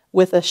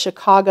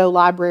Chicago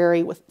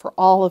library for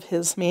all of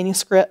his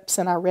manuscripts,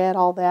 and I read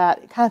all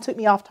that. It kind of took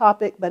me off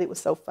topic, but it was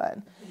so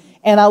fun.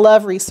 And I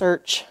love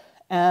research.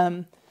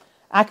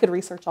 I could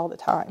research all the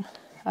time.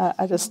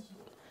 I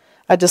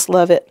just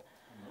love it.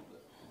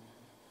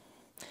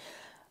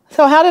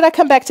 So how did I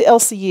come back to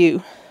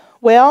LCU?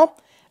 Well,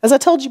 as I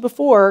told you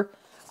before,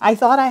 I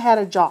thought I had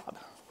a job.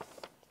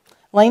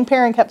 Lane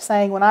Perrin kept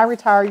saying, when I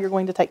retire, you're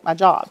going to take my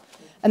job.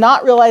 And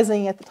not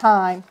realizing at the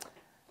time,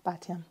 bye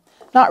Tim,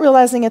 not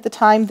realizing at the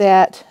time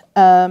that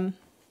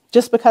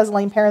just because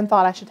Lane Perrin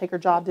thought I should take her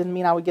job didn't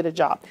mean I would get a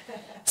job.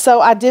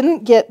 So I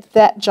didn't get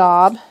that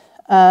job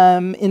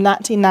in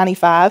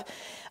 1995.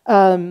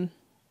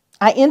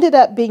 I ended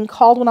up being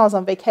called when I was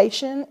on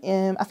vacation,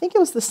 and I think it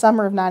was the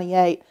summer of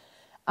 '98.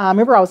 I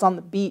remember I was on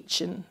the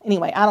beach, and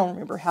anyway, I don't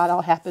remember how it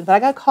all happened, but I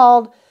got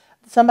called.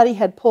 Somebody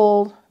had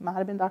pulled, might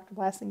have been Dr.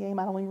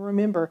 Blassingame, I don't even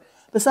remember,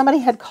 but somebody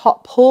had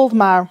pulled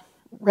my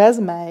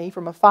resume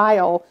from a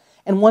file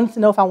and wanted to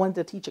know if I wanted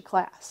to teach a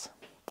class.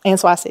 And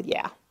so I said,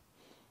 yeah,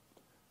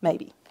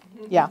 maybe,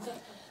 yeah.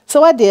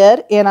 So I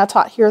did, and I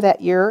taught here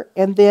that year,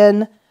 and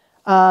then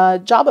a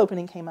job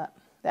opening came up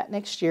that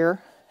next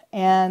year,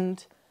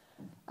 and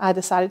I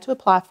decided to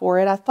apply for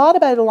it. I thought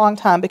about it a long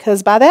time,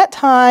 because by that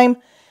time,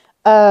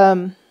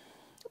 I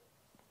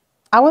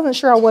wasn't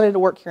sure I wanted to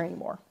work here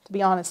anymore, to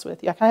be honest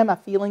with you. I kind of had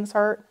my feelings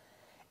hurt.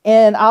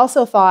 And I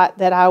also thought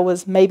that I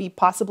was maybe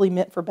possibly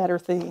meant for better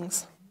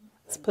things.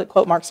 Let's put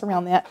quote marks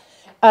around that.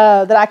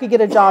 That I could get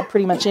a job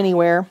pretty much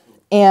anywhere.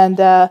 And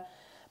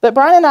but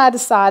Brian and I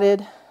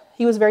decided,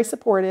 he was very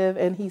supportive,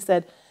 and he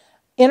said,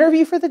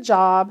 interview for the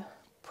job,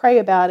 pray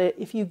about it.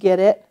 If you get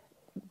it,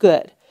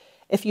 good.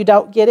 If you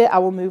don't get it, I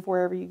will move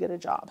wherever you get a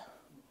job.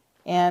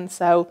 And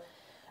so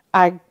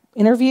I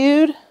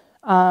interviewed.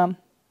 I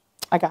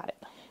got it.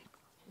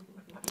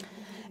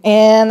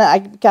 And I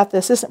got the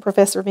assistant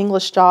professor of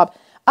English job.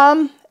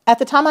 At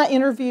the time I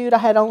interviewed, I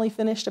had only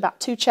finished about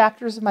 2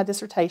 chapters of my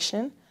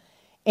dissertation.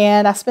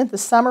 And I spent the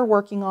summer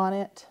working on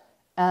it,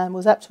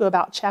 was up to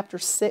about chapter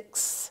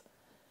 6,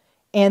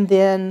 and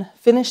then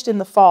finished in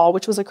the fall,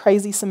 which was a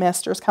crazy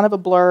semester. It's kind of a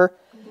blur.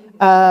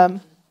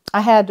 I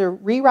had to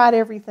rewrite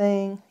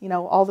everything,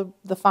 all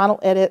the final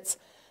edits,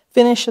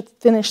 finish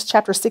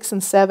chapter 6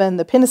 and 7,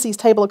 the appendices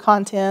table of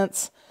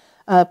contents,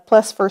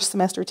 plus first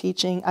semester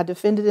teaching. I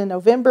defended in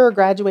November,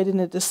 graduated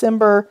in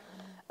December,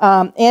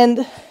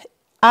 and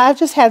I've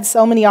just had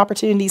so many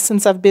opportunities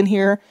since I've been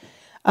here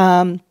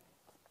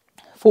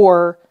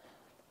for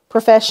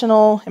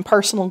professional and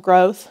personal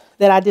growth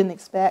that I didn't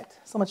expect,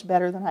 so much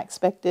better than I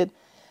expected.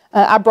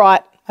 I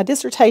brought my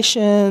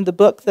dissertation, the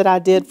book that I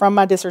did from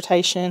my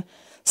dissertation,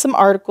 some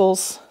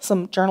articles,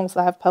 some journals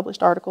that I've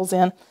published articles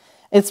in.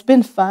 It's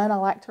been fun. I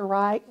like to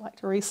write, like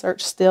to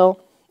research still.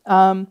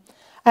 I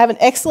have an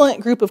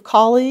excellent group of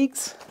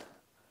colleagues,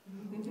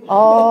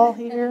 all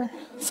here,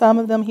 some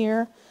of them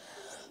here.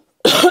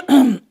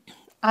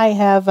 I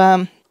have,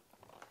 oh,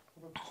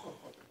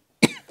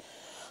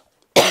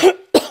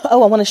 I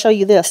want to show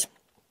you this.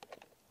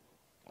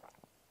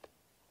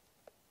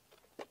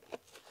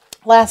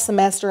 Last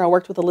semester, I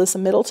worked with Alyssa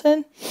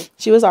Middleton.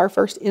 She was our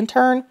first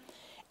intern.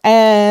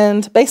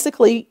 And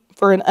basically,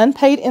 for an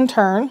unpaid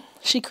intern,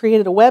 she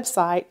created a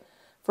website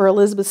for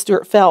Elizabeth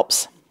Stewart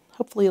Phelps.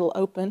 Hopefully it'll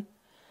open.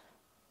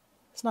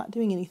 It's not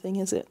doing anything,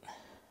 is it?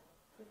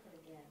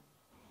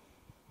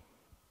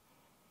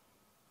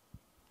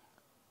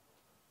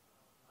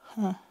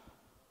 Huh.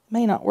 It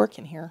may not work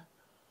in here.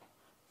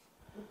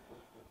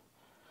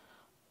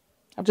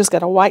 I've just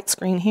got a white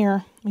screen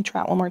here. Let me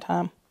try it one more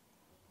time.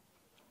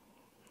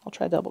 I'll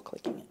try double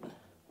clicking it.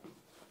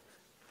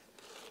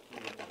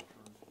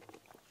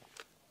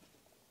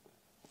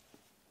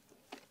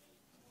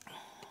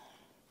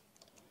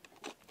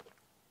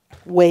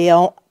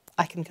 Well,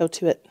 I can go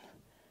to it.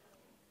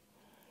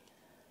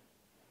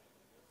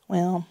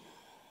 Well,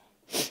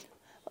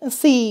 let's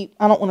see.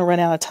 I don't want to run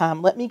out of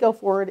time. Let me go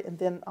forward, and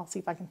then I'll see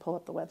if I can pull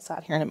up the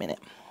website here in a minute.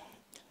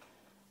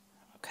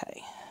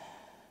 Okay.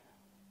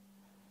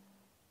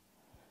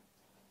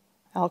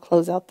 I'll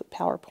close out the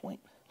PowerPoint.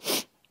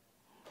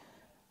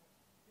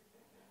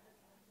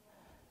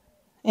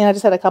 And I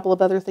just had a couple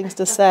of other things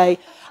to say.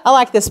 I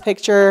like this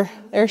picture.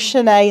 There's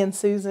Shanae and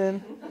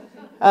Susan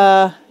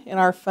in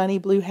our funny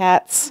blue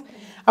hats.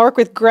 I work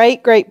with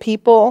great, great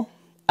people.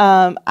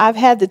 I've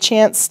had the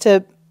chance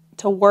to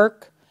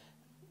work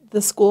the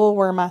school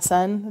where my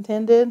son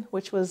attended,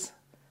 which was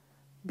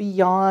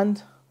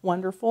beyond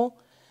wonderful,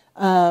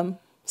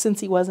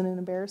 since he wasn't an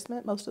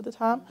embarrassment most of the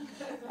time.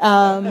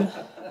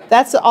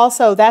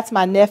 That's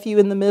my nephew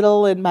in the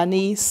middle and my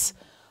niece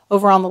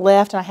over on the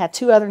left, and I had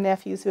two other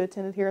nephews who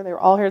attended here. They were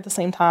all here at the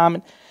same time,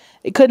 and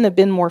it couldn't have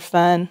been more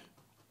fun.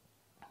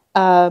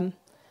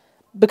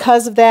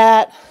 Because of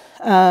that,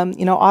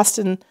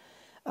 Austin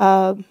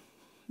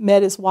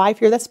met his wife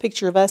here. That's a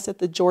picture of us at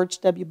the George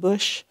W.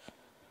 Bush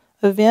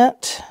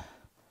event.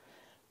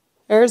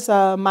 There's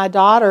my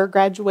daughter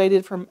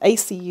graduated from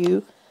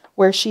ACU,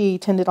 where she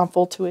attended on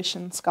full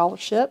tuition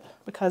scholarship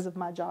because of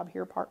my job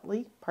here,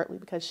 partly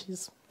because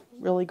she's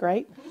really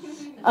great.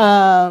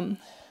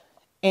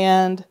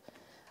 And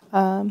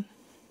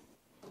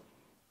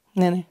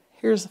then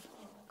here's a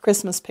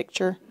Christmas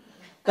picture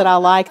that I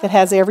like that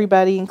has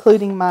everybody,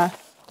 including my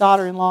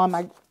daughter-in-law and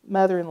my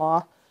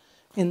mother-in-law,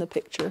 in the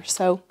picture.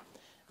 So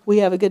we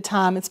have a good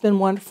time. It's been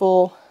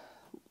wonderful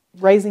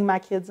raising my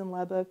kids in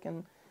Lubbock,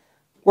 and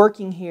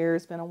working here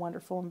has been a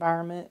wonderful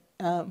environment.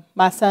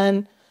 My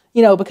son,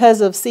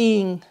 because of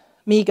seeing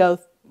me go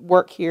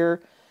work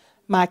here,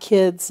 my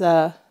kids,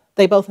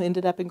 they both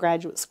ended up in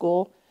graduate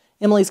school.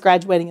 Emily's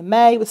graduating in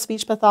May with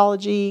speech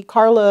pathology.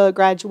 Carla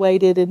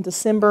graduated in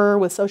December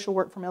with social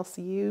work from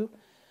LCU.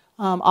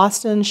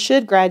 Austin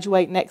should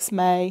graduate next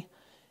May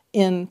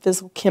in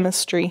physical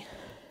chemistry.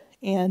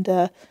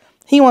 And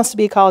he wants to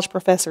be a college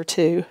professor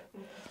too.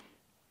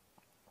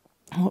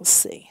 Let's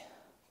see.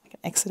 I can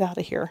exit out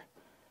of here.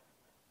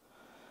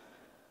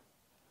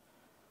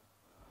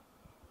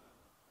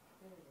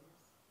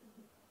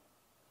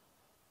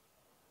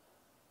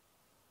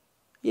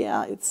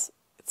 Yeah, it's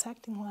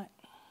acting like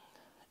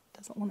it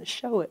doesn't want to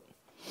show it.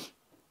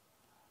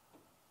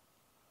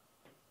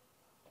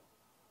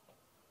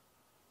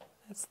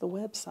 That's the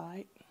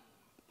website.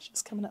 It's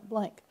just coming up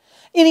blank.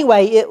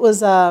 Anyway,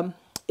 it's a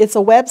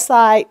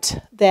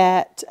website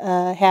that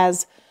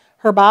has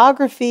her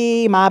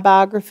biography, my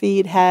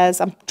biography.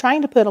 I'm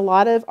trying to put a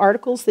lot of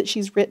articles that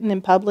she's written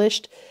and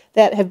published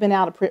that have been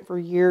out of print for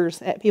years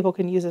that people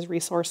can use as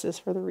resources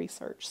for the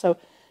research. So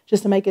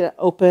just to make it an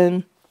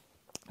open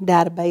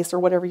database or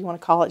whatever you want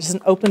to call it, just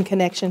an open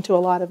connection to a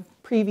lot of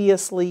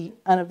previously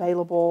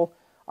unavailable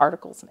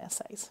articles and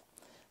essays.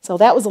 So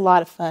that was a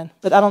lot of fun,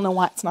 but I don't know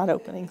why it's not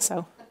opening.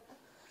 So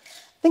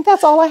I think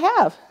that's all I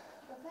have.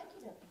 Well, thank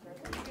you,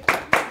 Dr.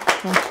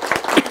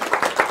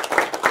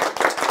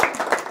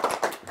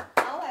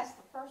 I'll ask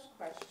the first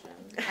question.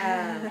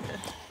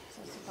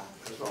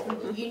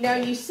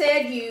 You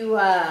said you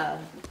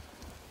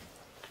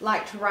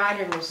like to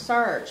write and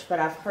research, but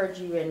I've heard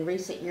you in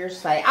recent years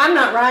say, I'm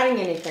not writing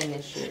anything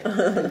this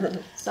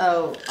year.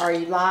 So are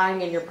you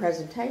lying in your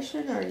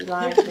presentation, or are you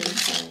lying to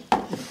yourself?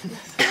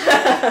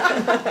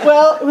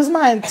 Well, it was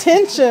my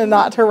intention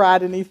not to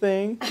write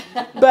anything,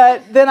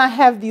 but then I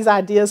have these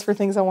ideas for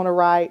things I want to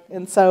write,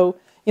 and so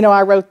You know,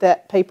 I wrote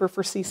that paper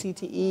for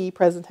CCTE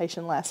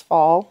presentation last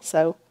fall,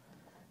 so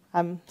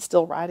I'm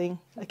still writing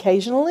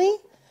occasionally.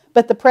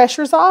 But the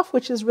pressure's off,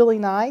 which is really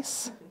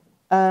nice.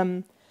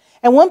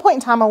 At one point in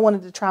time, I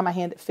wanted to try my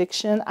hand at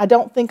fiction. I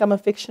don't think I'm a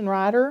fiction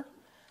writer.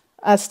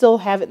 I still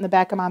have it in the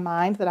back of my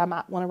mind that I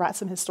might want to write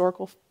some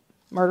historical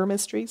murder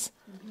mysteries.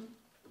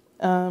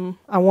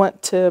 I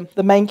want to,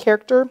 the main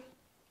character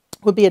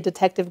would be a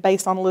detective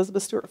based on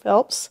Elizabeth Stewart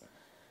Phelps.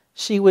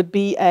 She would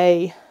be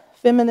a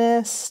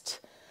feminist,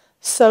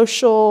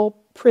 social,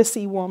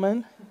 prissy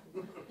woman,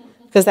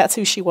 because that's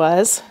who she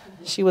was.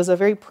 She was a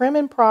very prim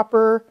and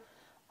proper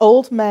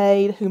old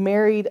maid who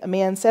married a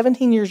man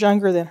 17 years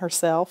younger than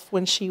herself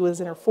when she was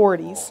in her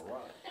 40s.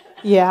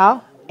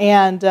 Yeah,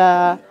 and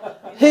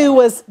who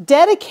was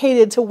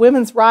dedicated to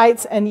women's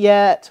rights and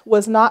yet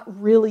was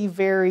not really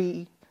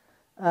very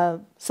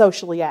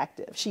socially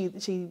active.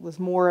 She was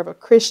more of a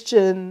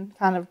Christian,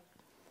 kind of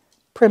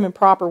prim and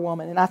proper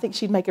woman, and I think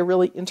she'd make a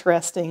really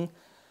interesting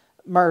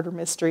murder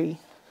mystery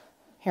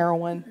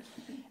heroine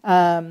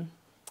of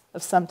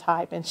some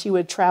type. And she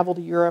would travel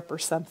to Europe or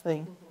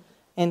something,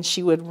 and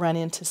she would run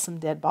into some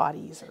dead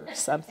bodies or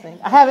something.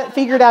 I haven't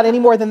figured out any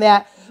more than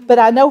that, but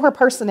I know her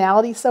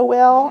personality so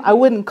well. I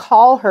wouldn't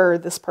call her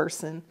this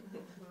person,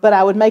 but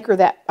I would make her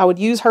that. I would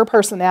use her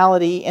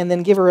personality and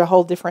then give her a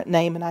whole different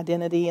name and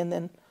identity, and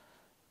then,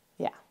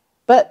 yeah.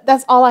 But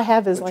that's all I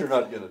have is but like...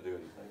 you're not going to do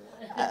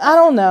anything. I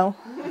don't know.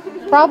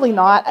 Probably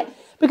not.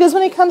 Because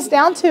when it comes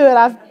down to it,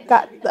 I've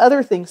got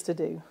other things to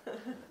do,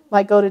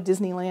 like go to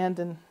Disneyland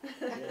and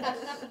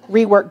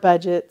rework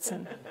budgets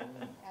and...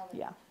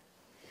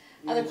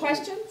 Other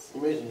questions?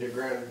 You mentioned your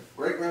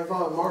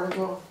great-grandfather in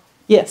Arkansas?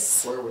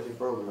 Yes. Where was he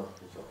from in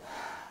Arkansas?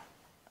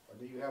 Or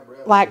do you have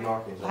relatives Like in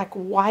Arkansas?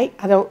 white,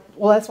 well,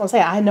 that's what I'm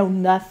saying. I know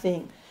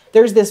nothing.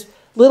 There's this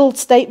little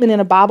statement in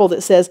a Bible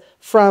that says,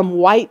 from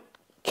White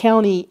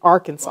County,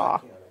 Arkansas.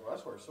 White County. Well,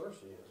 that's where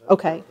Cersei is.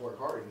 Okay. Where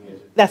Harding is.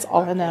 That's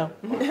all I know.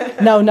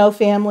 No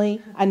family.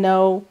 I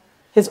know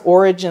his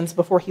origins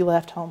before he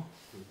left home.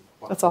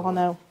 That's all I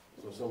know.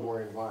 So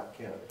somewhere in White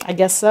County. I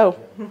guess so.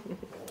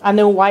 I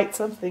know White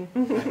something.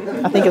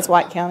 I think it's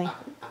White County.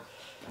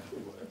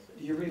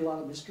 Do you read a lot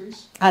of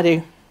mysteries? I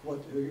do.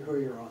 Who are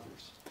your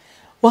authors?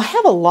 Well, I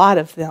have a lot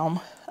of them.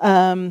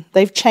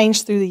 They've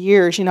changed through the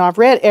years. You know, I've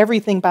read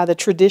everything by the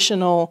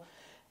traditional,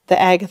 the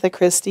Agatha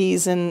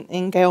Christie's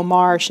and Gail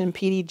Marsh and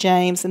P.D.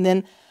 James. And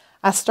then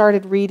I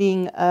started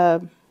reading,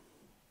 I'm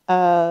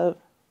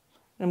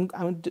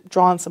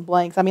drawing some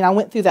blanks. I mean, I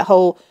went through that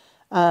whole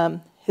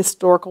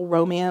historical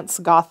romance,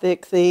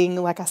 gothic thing,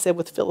 like I said,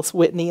 with Phyllis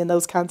Whitney, and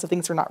those kinds of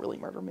things are not really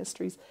murder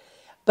mysteries.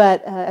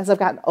 But as I've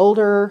gotten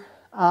older,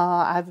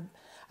 I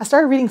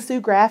started reading Sue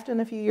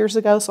Grafton a few years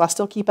ago, so I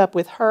still keep up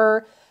with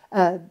her.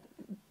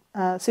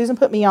 Susan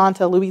put me on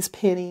to Louise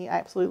Penny. I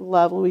absolutely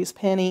love Louise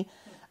Penny.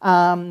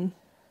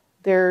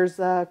 There's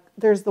the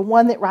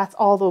one that writes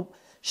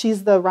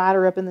she's the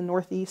writer up in the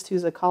Northeast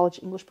who's a college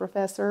English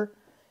professor.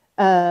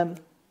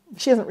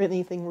 She hasn't written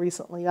anything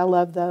recently. I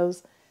love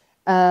those.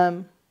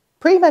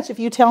 Pretty much if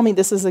you tell me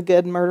this is a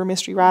good murder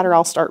mystery writer,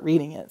 I'll start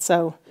reading it.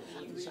 So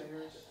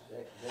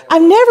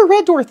I've never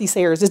read Dorothy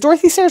Sayers. Is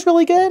Dorothy Sayers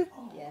really good?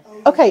 Yes.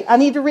 Okay, I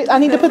need to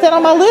put that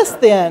on my list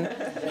then.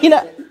 You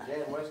know. Jan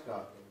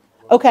Westcott.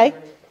 Okay.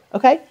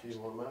 She's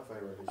one of my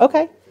favorites.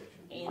 Okay.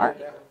 All right.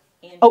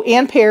 Oh,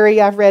 Ann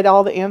Perry. I've read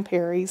all the Ann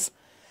Perrys.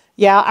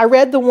 Yeah, I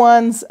read the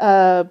ones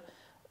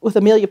with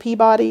Amelia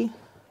Peabody,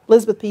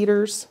 Elizabeth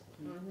Peters.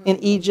 In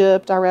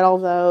Egypt, I read all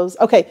those.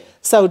 Okay,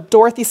 so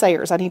Dorothy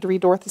Sayers. I need to read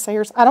Dorothy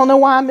Sayers. I don't know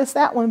why I missed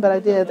that one, but I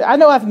did. I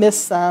know I've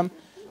missed some,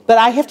 but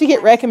I have to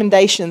get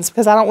recommendations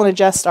because I don't want to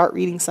just start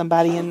reading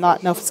somebody and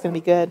not know if it's going to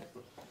be good.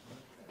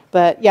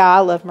 But yeah, I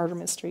love murder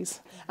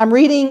mysteries. I'm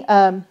reading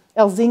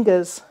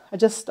Elzinga's. I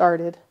just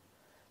started.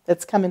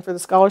 That's coming for the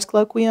Scholars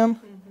Colloquium.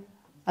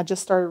 I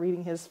just started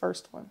reading his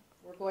first one.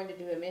 We're going to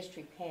do a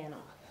mystery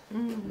panel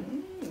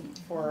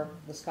for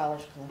the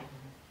Scholars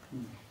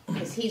Colloquium.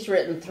 Because he's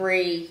written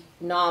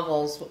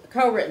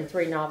co-written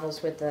three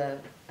novels with a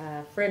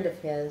friend of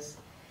his,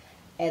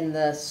 and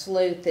the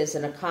sleuth is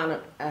an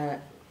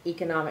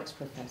economics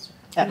professor.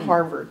 At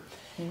Harvard.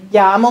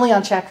 Yeah, I'm only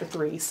on chapter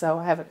 3, so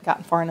I haven't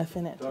gotten far enough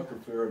in it. Dr.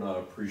 Fair and I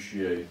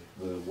appreciate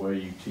the way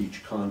you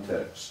teach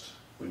context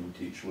when you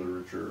teach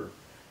literature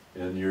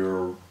and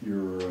your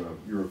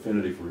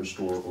affinity for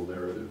historical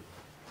narrative.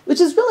 Which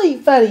is really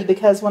funny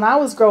because when I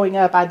was growing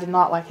up, I did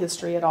not like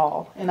history at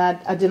all. And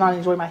I did not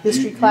enjoy my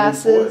history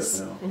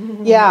classes.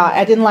 Yeah,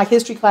 I didn't like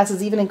history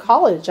classes. Even in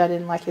college, I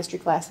didn't like history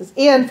classes.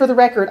 And for the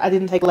record, I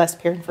didn't take Les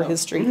Perrin for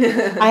history.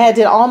 I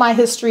did all my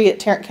history at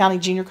Tarrant County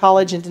Junior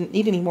College and didn't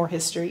need any more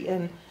history.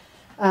 And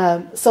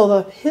so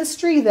the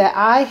history that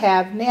I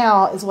have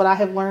now is what I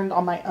have learned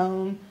on my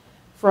own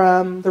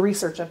from the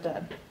research I've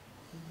done.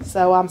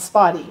 So I'm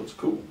spotty. That's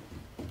cool.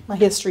 My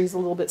history is a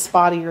little bit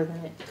spottier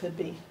than it could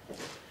be.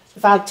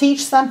 If I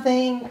teach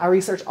something, I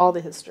research all the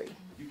history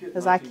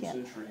because I can. 19th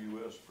century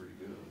U.S. pretty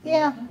good.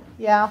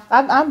 Yeah.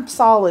 I'm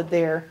solid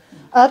there.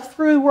 Up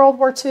through World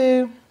War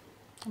II,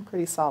 I'm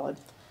pretty solid.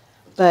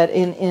 But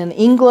in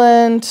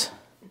England,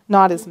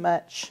 not as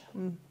much.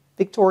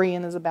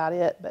 Victorian is about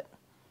it, but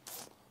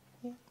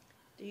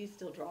Do you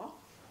still draw?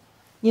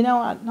 you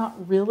know,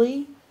 not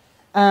really.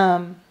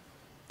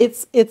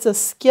 It's a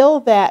skill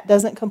that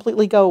doesn't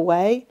completely go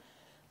away.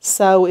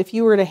 So if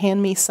you were to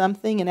hand me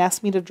something and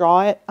ask me to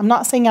draw it, I'm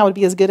not saying I would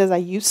be as good as I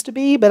used to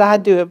be, but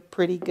I'd do a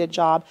pretty good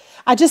job.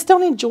 I just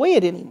don't enjoy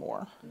it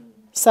anymore.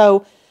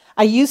 So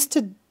I used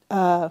to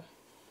kind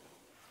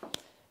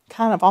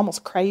of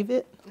almost crave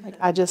it. Like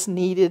I just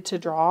needed to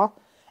draw.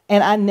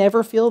 And I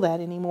never feel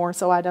that anymore,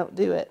 so I don't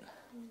do it.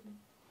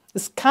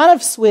 It's kind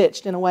of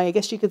switched in a way. I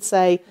guess you could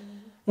say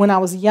when I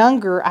was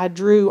younger, I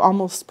drew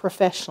almost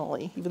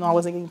professionally, even though I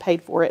wasn't getting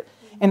paid for it.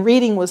 And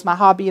reading was my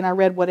hobby, and I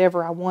read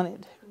whatever I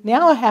wanted.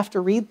 Now I have to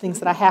read things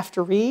that I have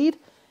to read,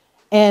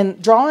 and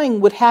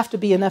drawing would have to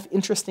be enough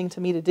interesting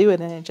to me to do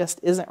it, and it just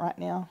isn't right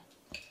now.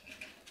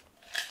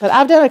 But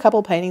I've done a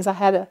couple paintings. I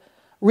had a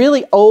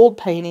really old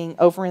painting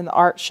over in the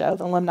art show,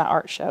 the alumni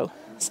art show.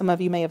 Some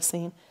of you may have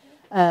seen.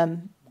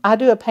 I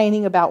do a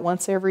painting about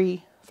once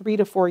every 3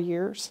 to 4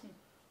 years,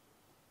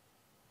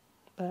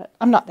 but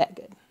I'm not that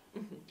good.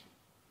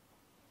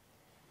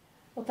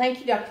 Well,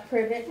 thank you, Dr.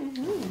 Privett.